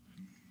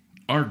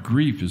 Our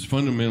grief is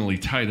fundamentally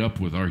tied up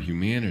with our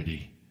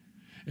humanity.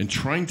 And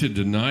trying to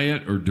deny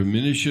it or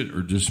diminish it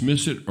or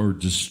dismiss it or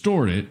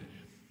distort it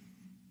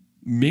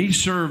may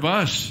serve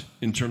us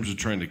in terms of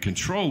trying to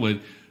control it,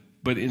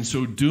 but in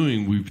so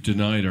doing, we've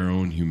denied our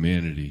own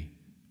humanity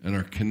and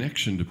our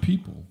connection to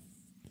people.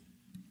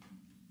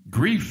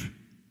 Grief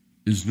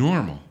is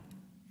normal.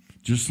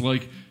 Just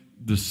like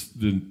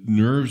the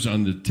nerves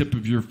on the tip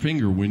of your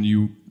finger when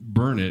you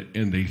burn it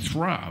and they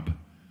throb.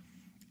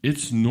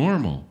 It's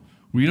normal.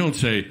 We don't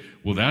say,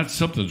 well,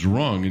 something's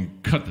wrong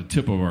and cut the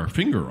tip of our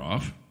finger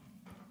off.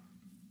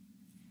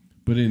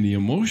 But in the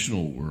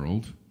emotional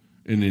world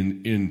and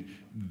in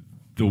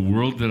the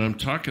world that I'm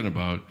talking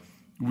about,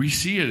 we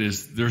see it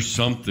as there's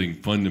something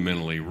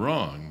fundamentally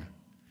wrong.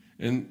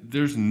 And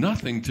there's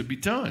nothing to be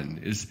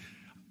done.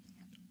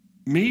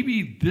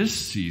 Maybe this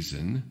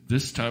season,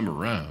 this time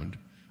around,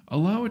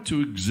 allow it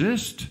to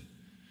exist.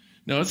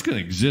 Now, it's going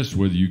to exist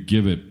whether you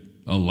give it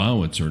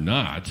allowance or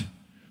not,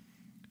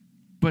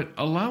 but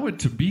allow it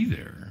to be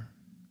there.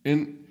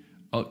 And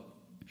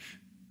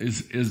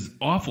as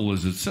awful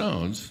as it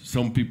sounds,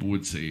 some people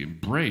would say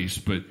embrace,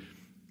 but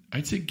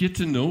I'd say get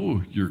to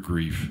know your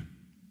grief.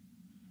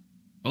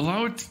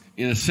 Allow it,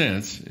 in a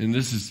sense, and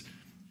this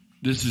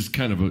is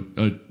kind of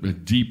a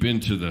deep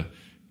into the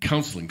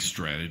counseling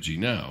strategy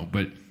now,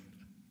 but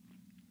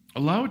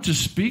Allow it to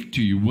speak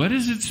to you. What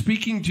is it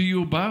speaking to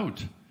you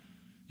about?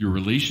 Your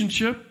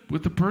relationship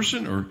with the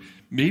person, or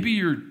maybe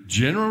your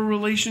general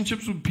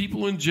relationships with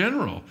people in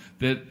general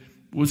that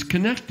was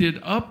connected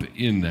up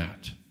in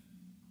that.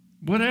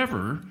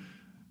 Whatever,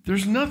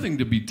 there's nothing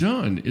to be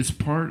done. It's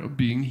part of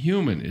being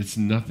human. It's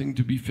nothing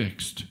to be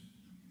fixed.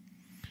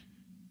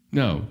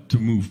 Now, to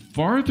move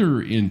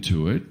farther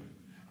into it,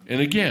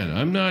 and again,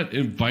 I'm not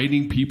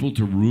inviting people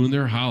to ruin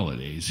their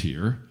holidays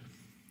here,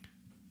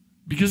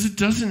 because it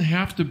doesn't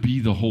have to be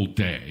the whole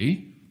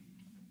day.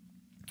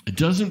 It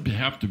doesn't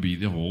have to be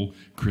the whole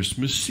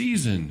Christmas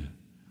season.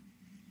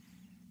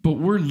 But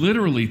we're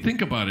literally,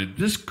 think about it,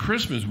 this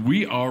Christmas,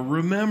 we are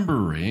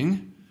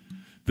remembering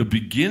the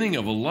beginning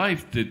of a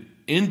life that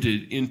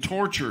ended in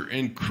torture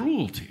and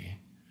cruelty.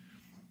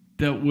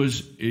 That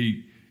was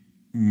a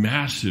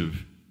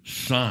massive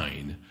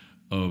sign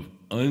of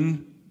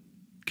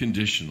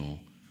unconditional,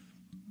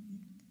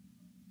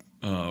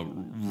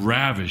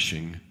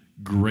 ravishing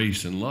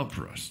grace and love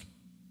for us.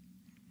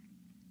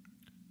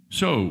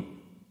 So,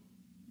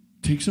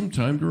 take some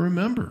time to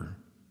remember.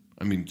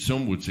 I mean,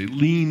 some would say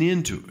lean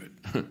into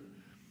it.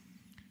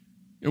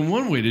 And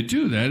one way to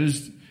do that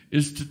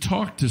is to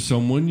talk to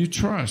someone you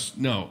trust.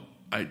 Now,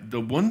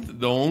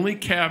 the only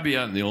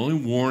caveat and the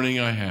only warning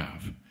I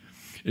have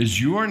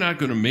is you are not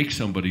going to make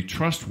somebody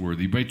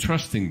trustworthy by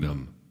trusting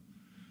them.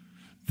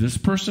 This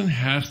person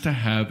has to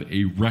have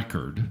a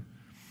record,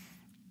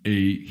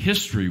 a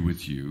history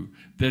with you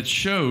that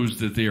shows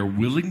that they are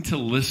willing to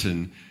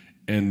listen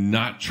and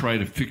not try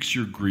to fix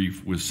your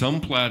grief with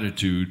some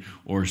platitude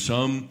or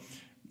some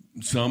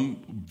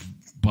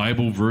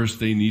Bible verse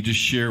they need to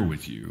share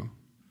with you.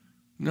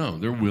 No,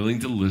 they're willing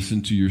to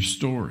listen to your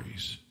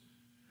stories.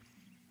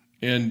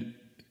 And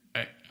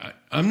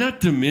I'm not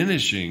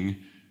diminishing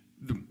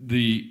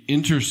the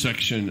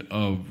intersection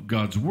of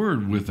God's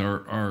word with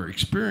our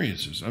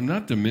experiences. I'm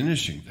not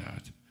diminishing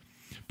that.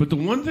 But the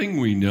one thing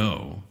we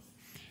know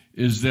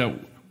is that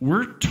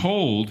we're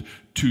told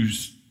to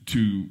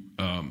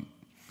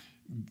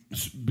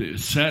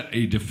set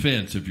a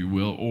defense, if you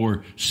will,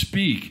 or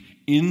speak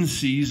in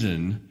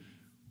season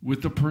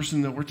with the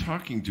person that we're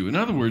talking to. In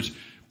other words,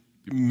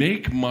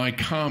 make my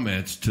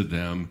comments to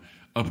them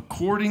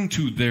according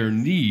to their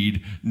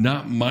need,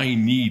 not my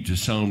need to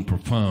sound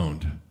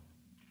profound.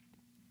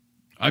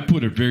 I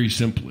put it very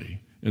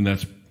simply, and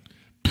that's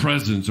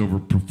presence over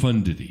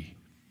profundity.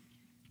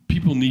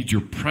 People need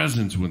your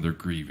presence when they're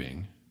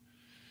grieving.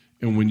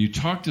 And when you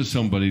talk to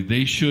somebody,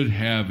 they should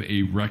have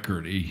a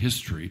record, a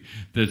history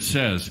that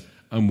says,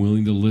 I'm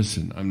willing to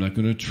listen. I'm not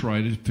going to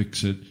try to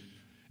fix it.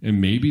 And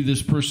maybe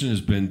this person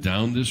has been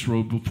down this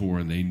road before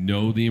and they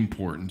know the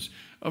importance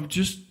of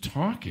just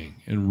talking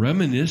and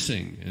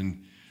reminiscing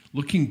and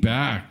looking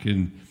back.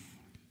 And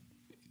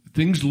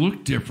things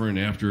look different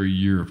after a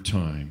year of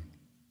time.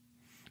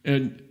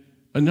 And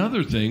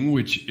another thing,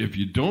 which if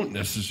you don't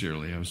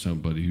necessarily have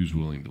somebody who's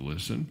willing to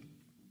listen,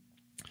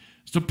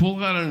 is to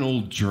pull out an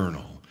old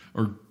journal.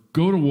 Or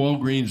go to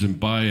Walgreens and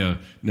buy a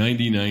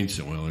 99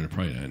 cent, well, they're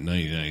probably not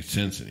 99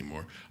 cents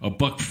anymore, a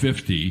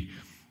 $1.50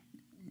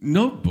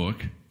 notebook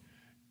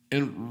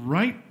and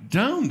write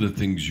down the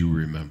things you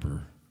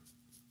remember.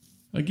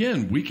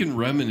 Again, we can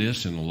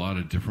reminisce in a lot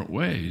of different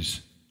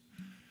ways.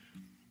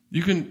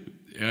 You can,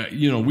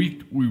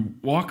 we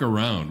walk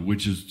around,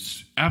 which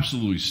is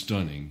absolutely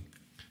stunning,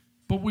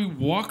 but we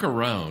walk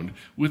around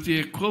with the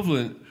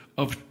equivalent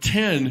of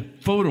 10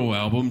 photo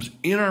albums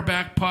in our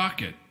back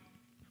pocket.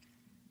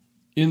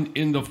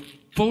 In the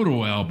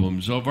photo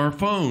albums of our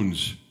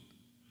phones.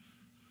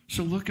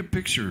 So look at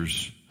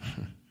pictures.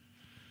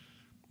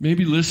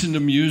 Maybe listen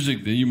to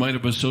music that you might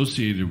have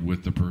associated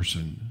with the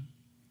person.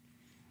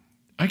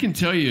 I can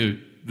tell you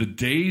the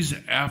days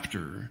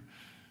after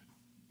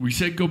we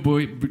said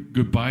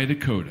goodbye to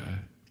Coda,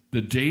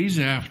 the days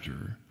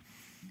after,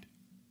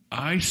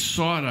 I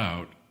sought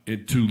out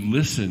to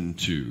listen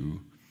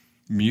to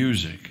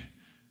music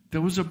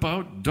that was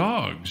about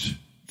dogs.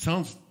 It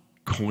sounds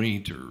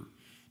quaint or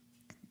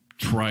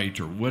trite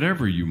or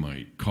whatever you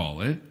might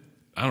call it.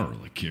 I don't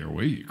really care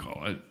what you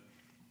call it.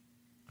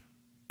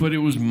 But it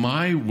was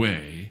my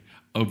way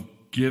of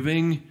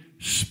giving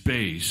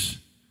space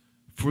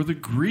for the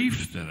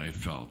grief that I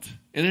felt.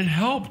 And it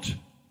helped.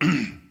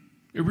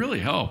 It really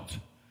helped.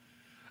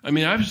 I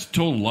mean, I've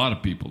told a lot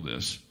of people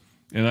this.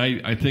 And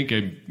I think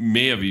I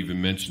may have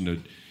even mentioned it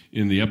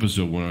in the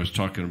episode when I was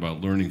talking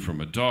about learning from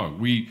a dog.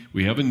 We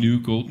have a new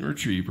golden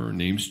retriever. Her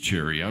name's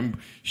Cherry.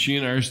 She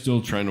and I are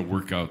still trying to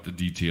work out the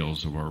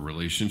details of our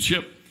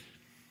relationship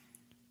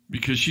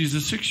because she's a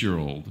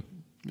 6-year-old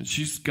and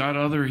she's got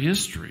other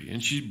history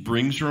and she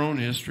brings her own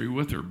history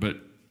with her. But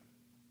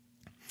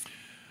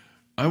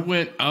I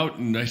went out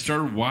and I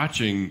started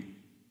watching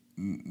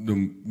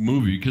the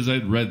movie because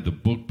I'd read the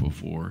book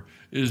before,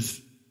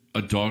 is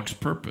A Dog's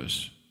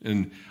Purpose.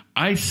 And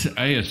I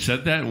had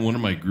said that in one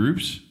of my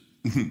groups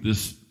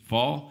this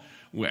fall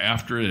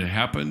after it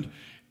happened,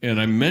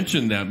 and I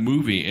mentioned that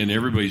movie, and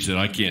everybody said,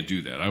 I can't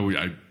do that.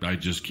 I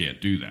just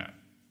can't do that.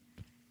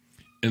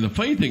 And the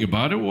funny thing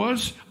about it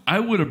was, I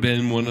would have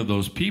been one of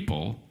those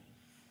people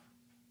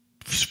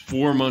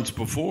 4 months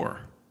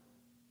before.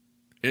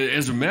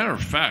 As a matter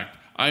of fact,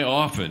 I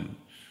often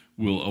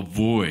will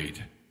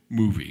avoid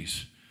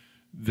movies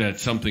that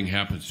something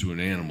happens to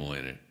an animal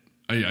in it.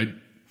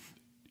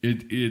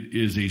 It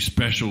is a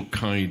special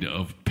kind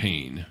of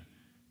pain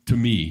to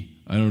me.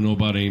 I don't know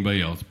about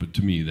anybody else, but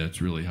to me,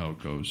 that's really how it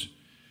goes.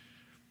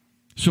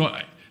 So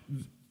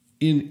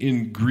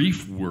in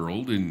grief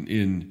world,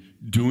 in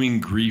doing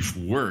grief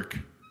work,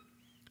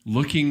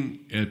 looking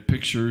at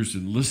pictures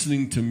and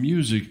listening to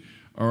music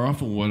are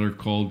often what are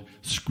called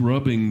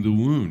scrubbing the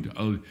wound,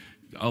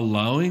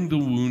 allowing the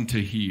wound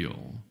to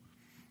heal.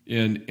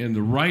 And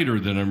the writer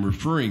that I'm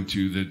referring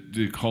to, that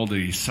they called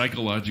a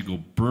psychological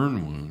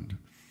burn wound,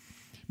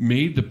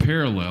 made the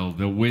parallel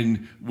that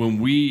when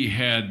we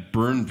had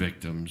burn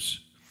victims,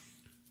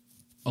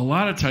 a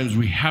lot of times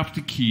we have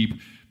to keep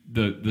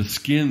the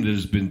skin that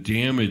has been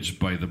damaged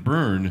by the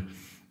burn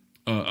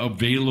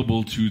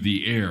available to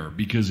the air,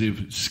 because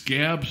if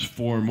scabs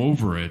form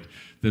over it,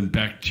 then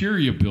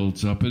bacteria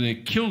builds up and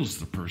it kills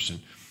the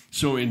person.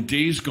 So in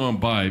days gone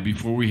by,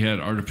 before we had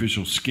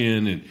artificial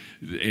skin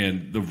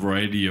and the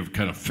variety of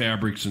kind of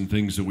fabrics and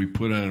things that we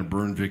put on a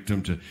burn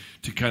victim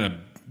to kind of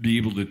be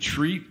able to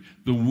treat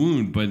the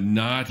wound but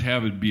not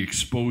have it be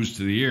exposed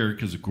to the air,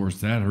 because of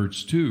course that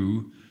hurts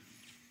too,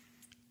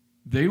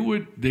 they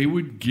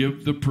would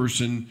give the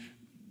person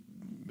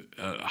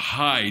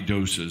high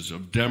doses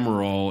of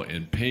Demerol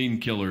and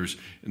painkillers,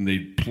 and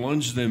they'd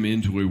plunge them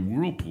into a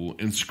whirlpool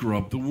and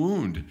scrub the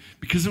wound,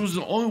 because it was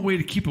the only way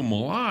to keep them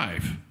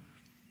alive.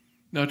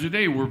 Now,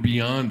 today we're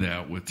beyond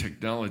that with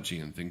technology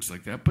and things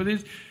like that, but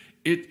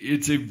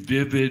it's a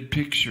vivid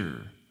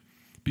picture,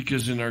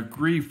 because in our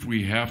grief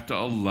we have to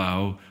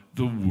allow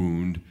the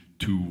wound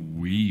to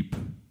weep.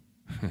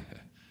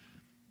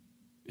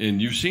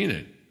 And you've seen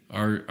it.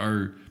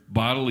 Our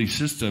bodily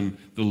system,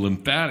 the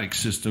lymphatic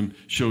system,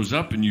 shows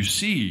up and you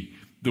see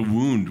the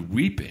wound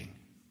weeping.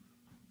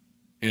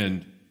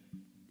 And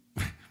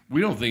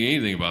we don't think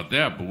anything about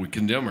that, but we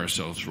condemn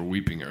ourselves for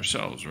weeping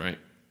ourselves, right?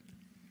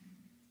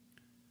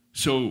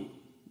 So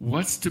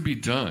what's to be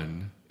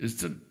done is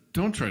to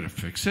don't try to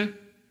fix it.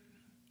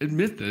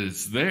 Admit that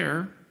it's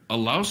there.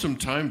 Allow some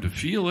time to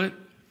feel it.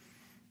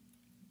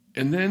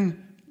 And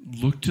then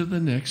look to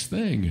the next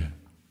thing.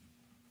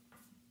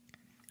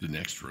 The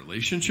next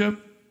relationship,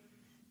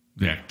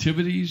 the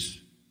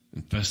activities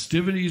and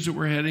festivities that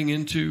we're heading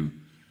into,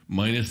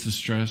 minus the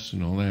stress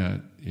and all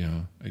that.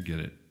 Yeah, I get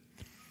it.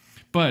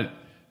 But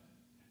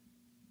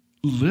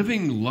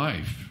living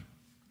life,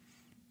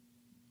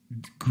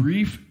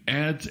 grief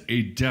adds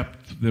a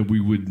depth that we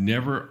would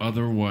never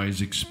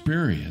otherwise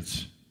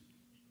experience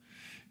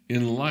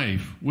in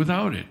life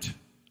without it.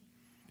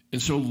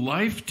 And so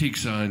life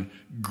takes on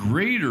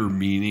greater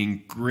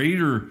meaning,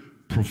 greater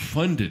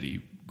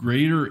profundity,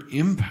 greater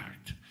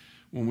impact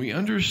when we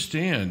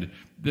understand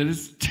that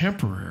it's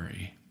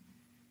temporary.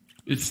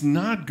 It's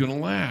not going to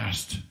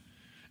last.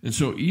 And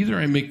so either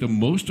I make the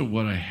most of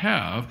what I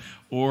have,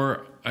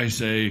 or I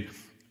say,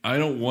 I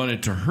don't want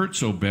it to hurt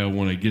so bad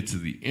when I get to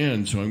the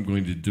end, so I'm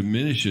going to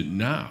diminish it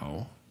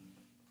now.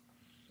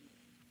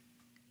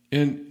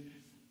 And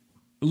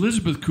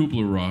Elizabeth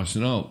Kubler-Ross,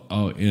 and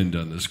I'll end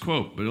on this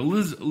quote, but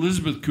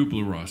Elizabeth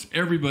Kubler-Ross,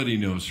 everybody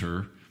knows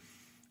her.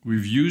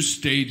 We've used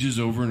stages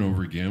over and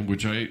over again,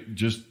 which I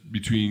just,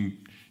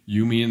 between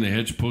you, me, and the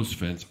hedge post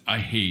fence, I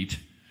hate,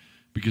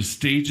 because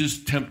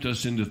stages tempt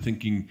us into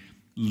thinking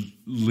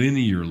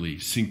linearly,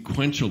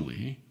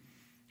 sequentially.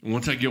 And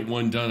once I get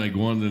one done, I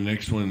go on to the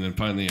next one, and then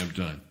finally I'm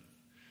done.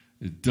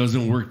 It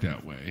doesn't work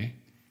that way.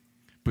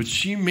 But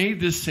she made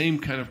this same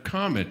kind of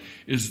comment,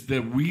 is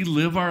that we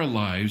live our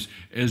lives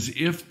as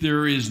if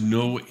there is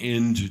no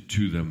end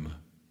to them.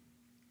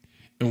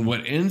 And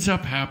what ends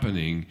up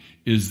happening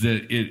is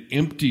that it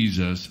empties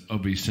us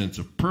of a sense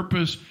of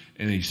purpose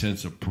and a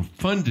sense of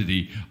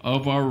profundity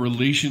of our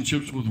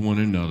relationships with one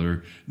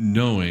another,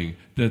 knowing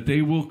that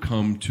they will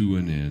come to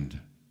an end.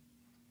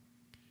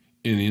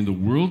 And in the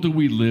world that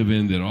we live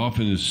in, that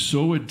often is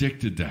so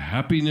addicted to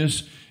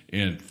happiness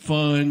and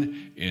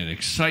fun and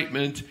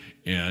excitement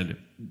and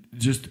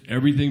just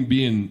everything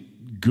being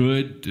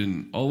good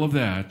and all of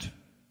that,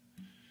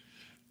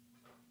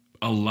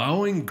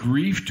 allowing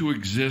grief to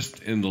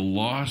exist and the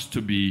loss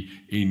to be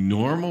a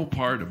normal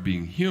part of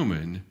being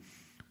human,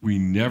 we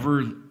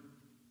never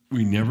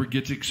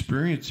get to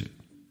experience it.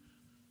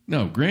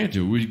 Now,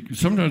 granted,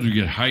 sometimes we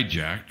get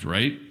hijacked,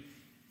 right,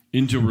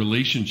 into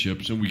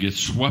relationships, and we get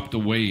swept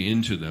away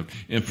into them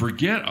and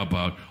forget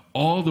about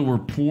all that we're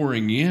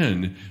pouring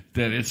in,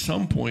 that at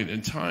some point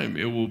in time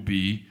we'll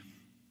be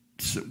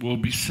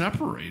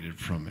separated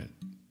from it.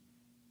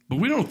 But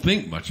we don't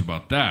think much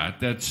about that.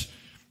 That's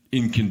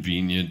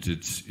inconvenient.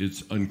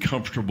 It's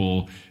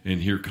uncomfortable,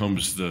 and here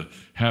comes the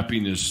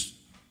happiness,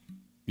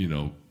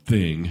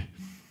 thing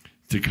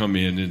to come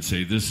in and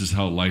say, this is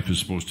how life is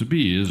supposed to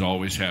be. It is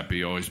always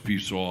happy, always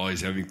peaceful,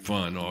 always having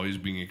fun, always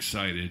being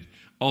excited,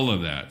 all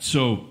of that.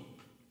 So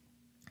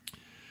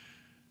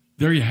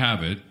there you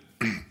have it.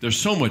 There's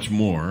so much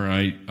more.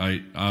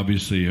 I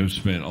obviously have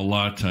spent a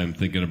lot of time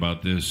thinking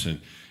about this, and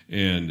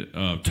and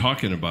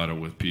talking about it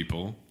with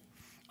people.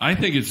 I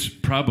think it's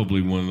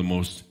probably one of the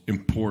most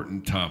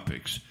important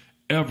topics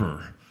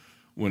ever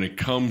when it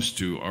comes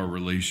to our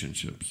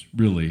relationships,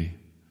 really.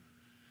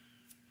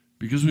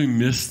 Because we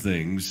miss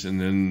things,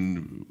 and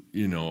then,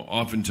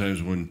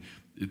 oftentimes when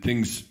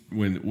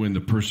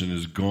the person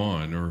is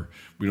gone, or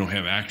we don't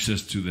have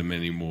access to them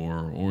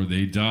anymore, or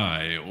they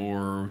die,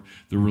 or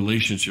the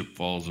relationship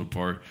falls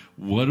apart,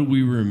 what do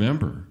we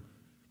remember?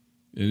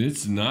 And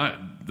it's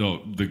not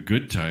the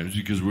good times,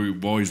 because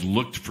we've always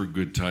looked for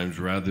good times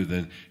rather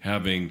than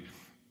having,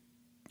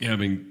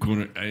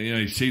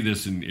 I say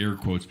this in air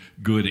quotes,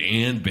 good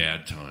and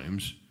bad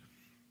times,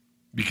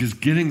 because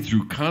getting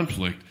through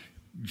conflict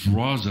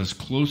draws us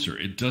closer.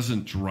 It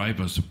doesn't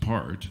drive us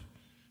apart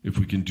if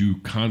we can do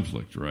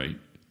conflict right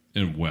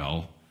and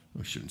well.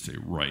 I shouldn't say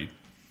right.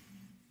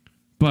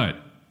 But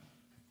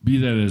be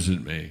that as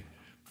it may,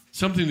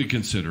 something to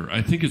consider.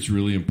 I think it's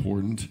really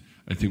important.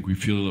 I think we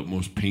feel it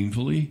most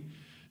painfully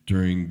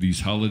during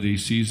these holiday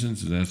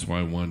seasons, and that's why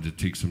I wanted to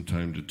take some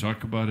time to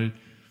talk about it.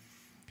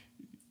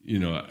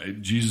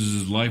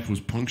 Jesus' life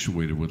was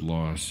punctuated with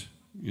loss.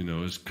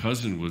 His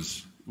cousin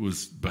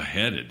was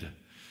beheaded.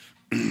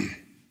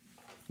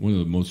 One of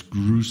the most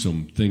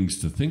gruesome things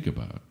to think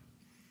about.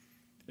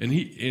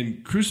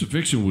 And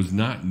crucifixion was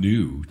not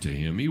new to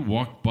him. He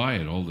walked by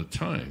it all the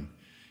time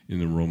in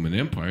the Roman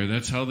Empire.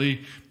 That's how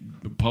they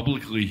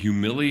publicly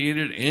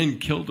humiliated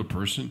and killed a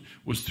person,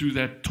 was through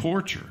that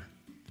torture.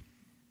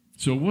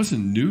 So it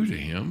wasn't new to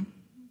him.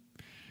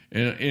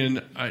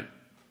 And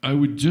I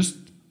would just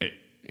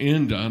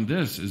end on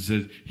this, is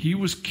that he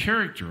was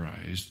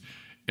characterized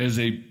as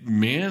a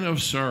man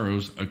of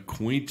sorrows,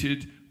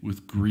 acquainted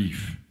with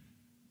grief.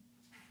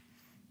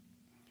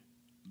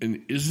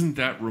 And isn't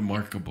that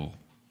remarkable?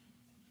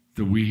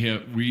 That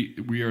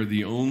we are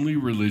the only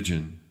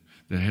religion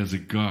that has a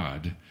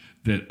God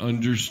that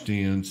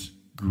understands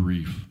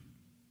grief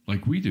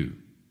like we do,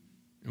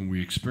 and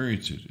we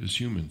experience it as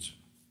humans.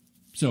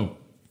 So,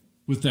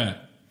 with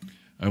that,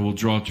 I will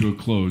draw to a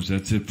close.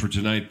 That's it for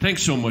tonight.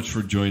 Thanks so much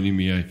for joining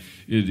me.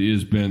 It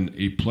has been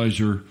a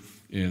pleasure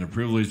and a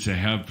privilege to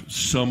have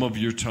some of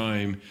your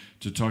time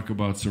to talk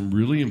about some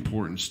really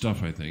important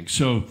stuff, I think.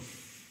 So,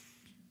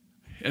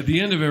 at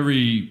the end of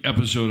every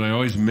episode, I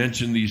always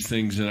mention these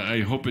things, and I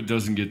hope it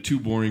doesn't get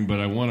too boring, but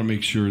I want to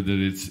make sure that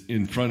it's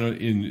in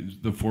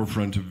the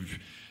forefront of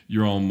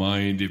your own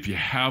mind. If you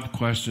have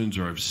questions,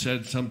 or I've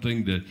said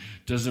something that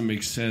doesn't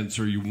make sense,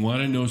 or you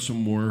want to know some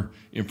more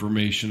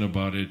information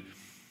about it,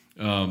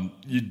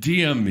 you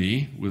DM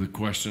me with a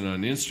question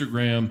on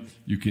Instagram.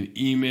 You can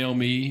email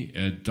me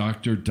at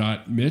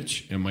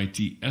dr.mitsch,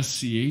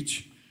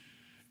 M-I-T-S-C-H,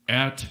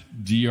 at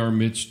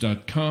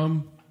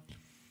drmitsch.com.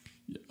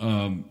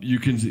 You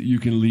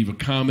can leave a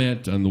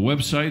comment on the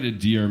website at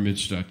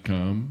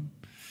drmitsch.com.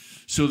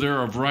 So there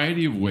are a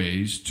variety of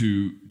ways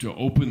to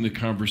open the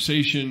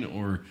conversation,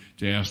 or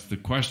to ask the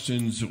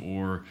questions,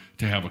 or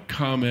to have a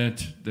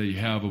comment that you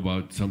have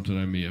about something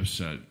I may have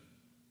said.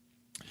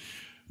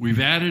 We've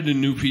added a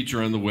new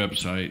feature on the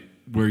website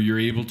where you're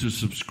able to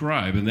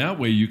subscribe, and that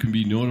way you can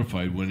be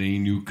notified when any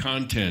new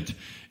content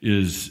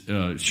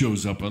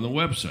shows up on the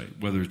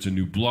website, whether it's a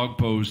new blog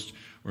post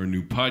or a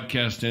new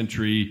podcast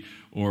entry,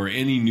 or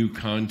any new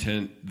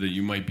content that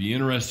you might be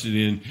interested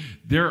in.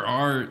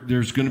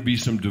 There's going to be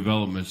some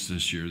developments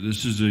this year.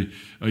 This is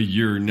a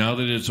year, now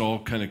that it's all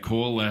kind of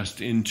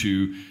coalesced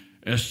into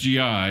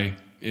SGI,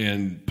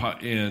 and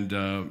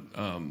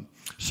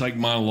Psych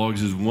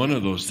Monologues is one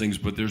of those things,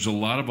 but there's a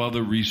lot of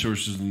other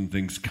resources and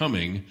things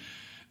coming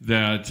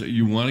that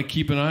you want to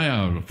keep an eye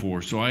out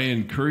for. So I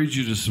encourage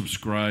you to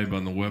subscribe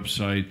on the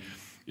website.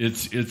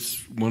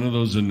 It's one of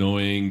those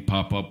annoying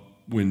pop-up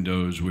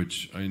windows,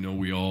 which I know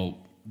we all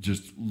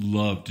just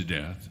love to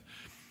death.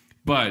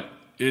 But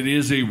it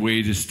is a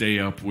way to stay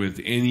up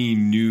with any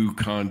new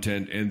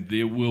content, and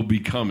it will be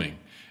coming.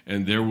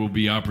 And there will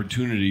be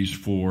opportunities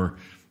for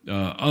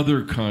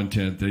other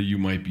content that you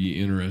might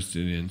be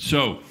interested in.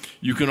 So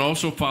you can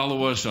also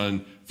follow us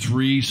on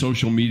 3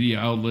 social media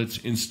outlets: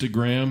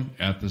 Instagram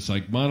at the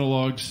Psych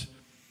Monologues,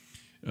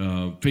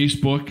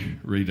 Facebook,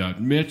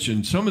 Ray.Mitsch,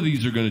 and some of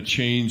these are going to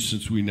change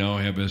since we now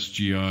have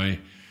SGI.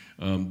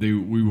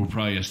 We will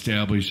probably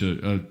establish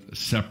a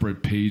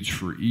separate page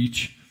for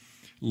each.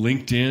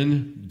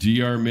 LinkedIn,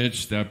 Dr.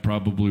 Mitsch, that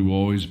probably will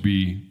always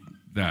be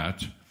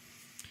that.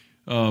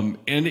 And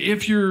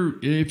if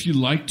you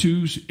like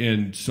to,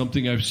 and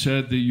something I've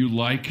said that you'd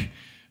like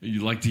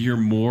to hear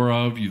more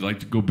of, you'd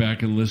like to go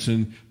back and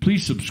listen,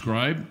 please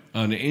subscribe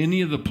on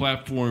any of the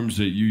platforms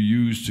that you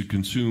use to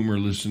consume or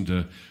listen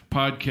to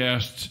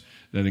podcasts.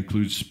 That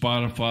includes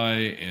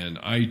Spotify and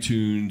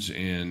iTunes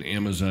and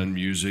Amazon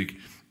Music.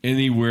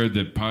 Anywhere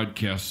that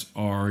podcasts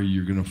are,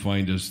 you're going to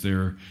find us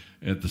there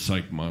at the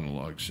Psych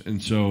Monologues.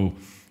 And so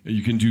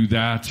you can do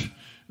that.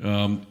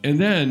 And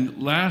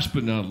then, last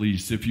but not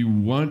least, if you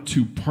want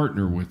to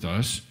partner with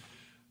us,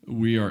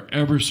 we are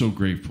ever so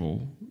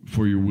grateful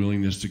for your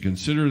willingness to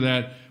consider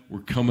that.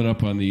 We're coming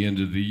up on the end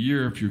of the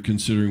year. If you're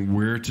considering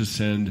where to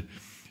send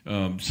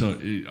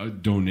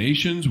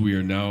Donations. We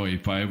are now a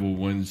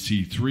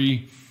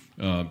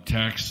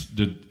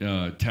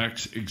 501c3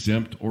 tax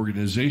exempt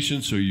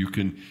organization, so you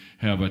can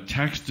have a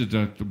tax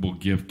deductible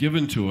gift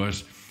given to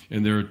us.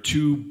 And there are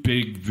two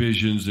big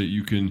visions that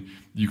you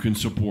can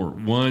support.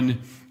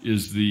 One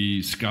is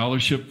the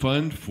scholarship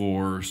fund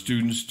for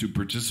students to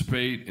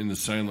participate in the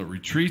silent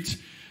retreats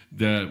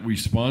that we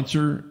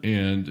sponsor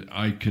and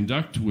I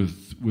conduct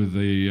with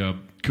a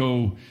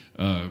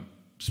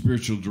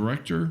co-spiritual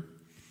director,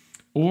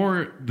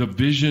 or the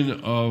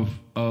vision of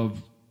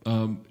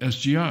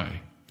SGI,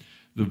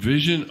 the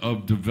vision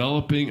of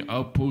developing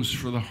outposts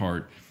for the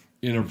heart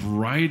in a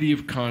variety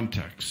of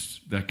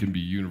contexts. That can be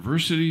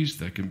universities,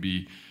 that can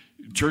be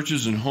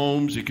churches and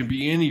homes, it can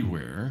be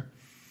anywhere.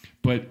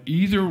 But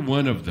either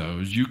one of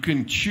those, you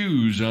can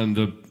choose on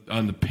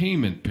the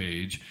payment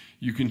page,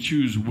 you can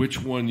choose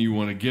which one you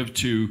want to give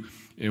to,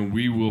 and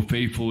we will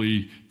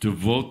faithfully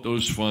devote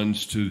those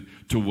funds to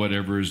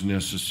whatever is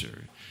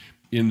necessary.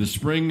 In this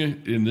spring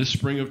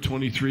of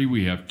 23,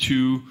 we have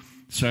 2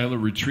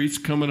 silent retreats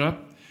coming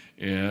up,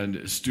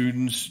 and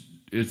students,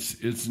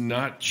 it's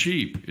not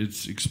cheap.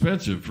 It's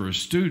expensive for a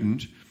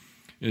student.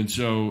 And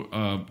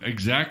so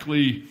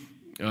exactly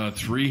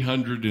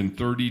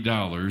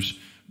 $330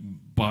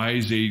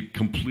 buys a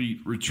complete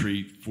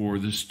retreat for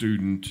the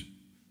student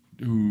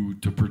to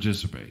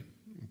participate.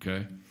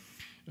 Okay,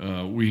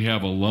 we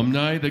have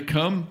alumni that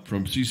come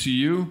from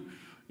CCU,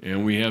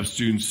 and we have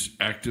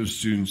active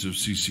students of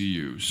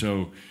CCU.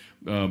 So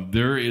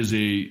there is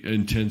a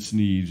intense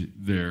need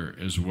there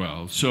as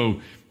well.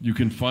 So you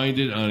can find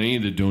it on any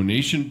of the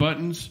donation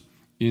buttons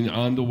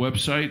on the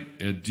website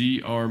at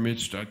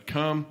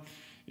drmitch.com,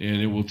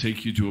 and it will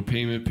take you to a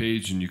payment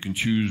page, and you can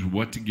choose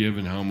what to give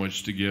and how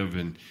much to give.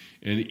 And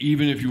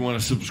even if you want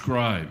to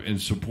subscribe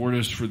and support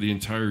us for the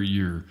entire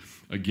year,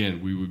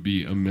 again, we would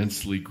be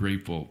immensely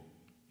grateful.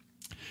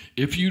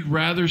 If you'd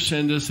rather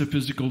send us a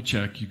physical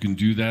check, you can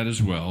do that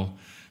as well.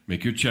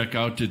 Make your check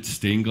out to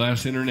Stained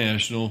Glass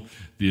International.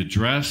 The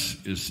address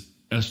is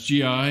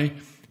SGI,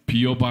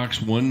 P.O. Box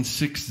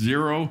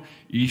 160,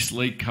 East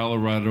Lake,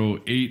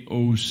 Colorado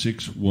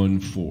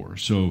 80614.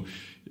 So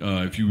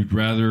if you would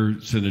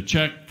rather send a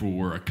check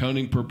for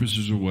accounting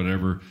purposes or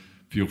whatever,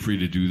 feel free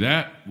to do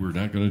that. We're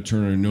not going to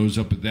turn our nose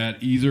up at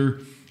that either.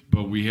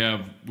 But we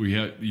have,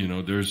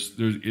 there's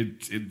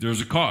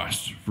a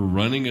cost for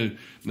running a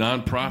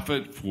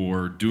nonprofit,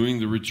 for doing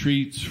the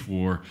retreats,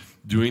 for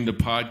doing the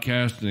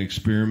podcast and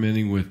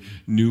experimenting with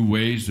new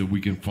ways that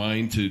we can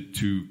find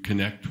to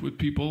connect with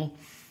people.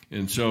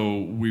 And so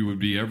we would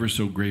be ever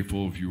so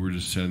grateful if you were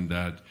to send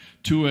that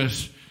to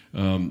us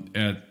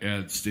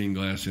at Stained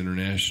Glass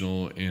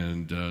International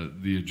and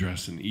the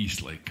address in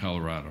East Lake,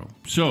 Colorado.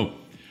 So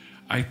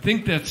I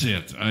think that's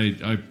it.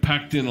 I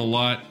packed in a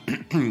lot.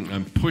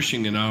 I'm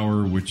pushing an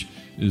hour, which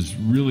is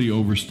really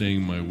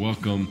overstaying my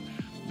welcome.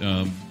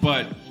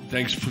 But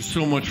thanks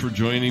so much for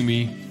joining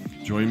me.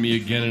 Join me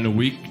again in a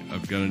week.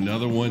 I've got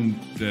another one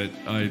that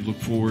I look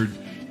forward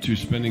to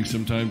spending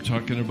some time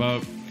talking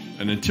about.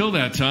 And until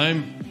that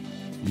time,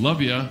 love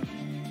ya.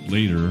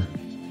 Later.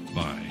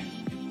 Bye.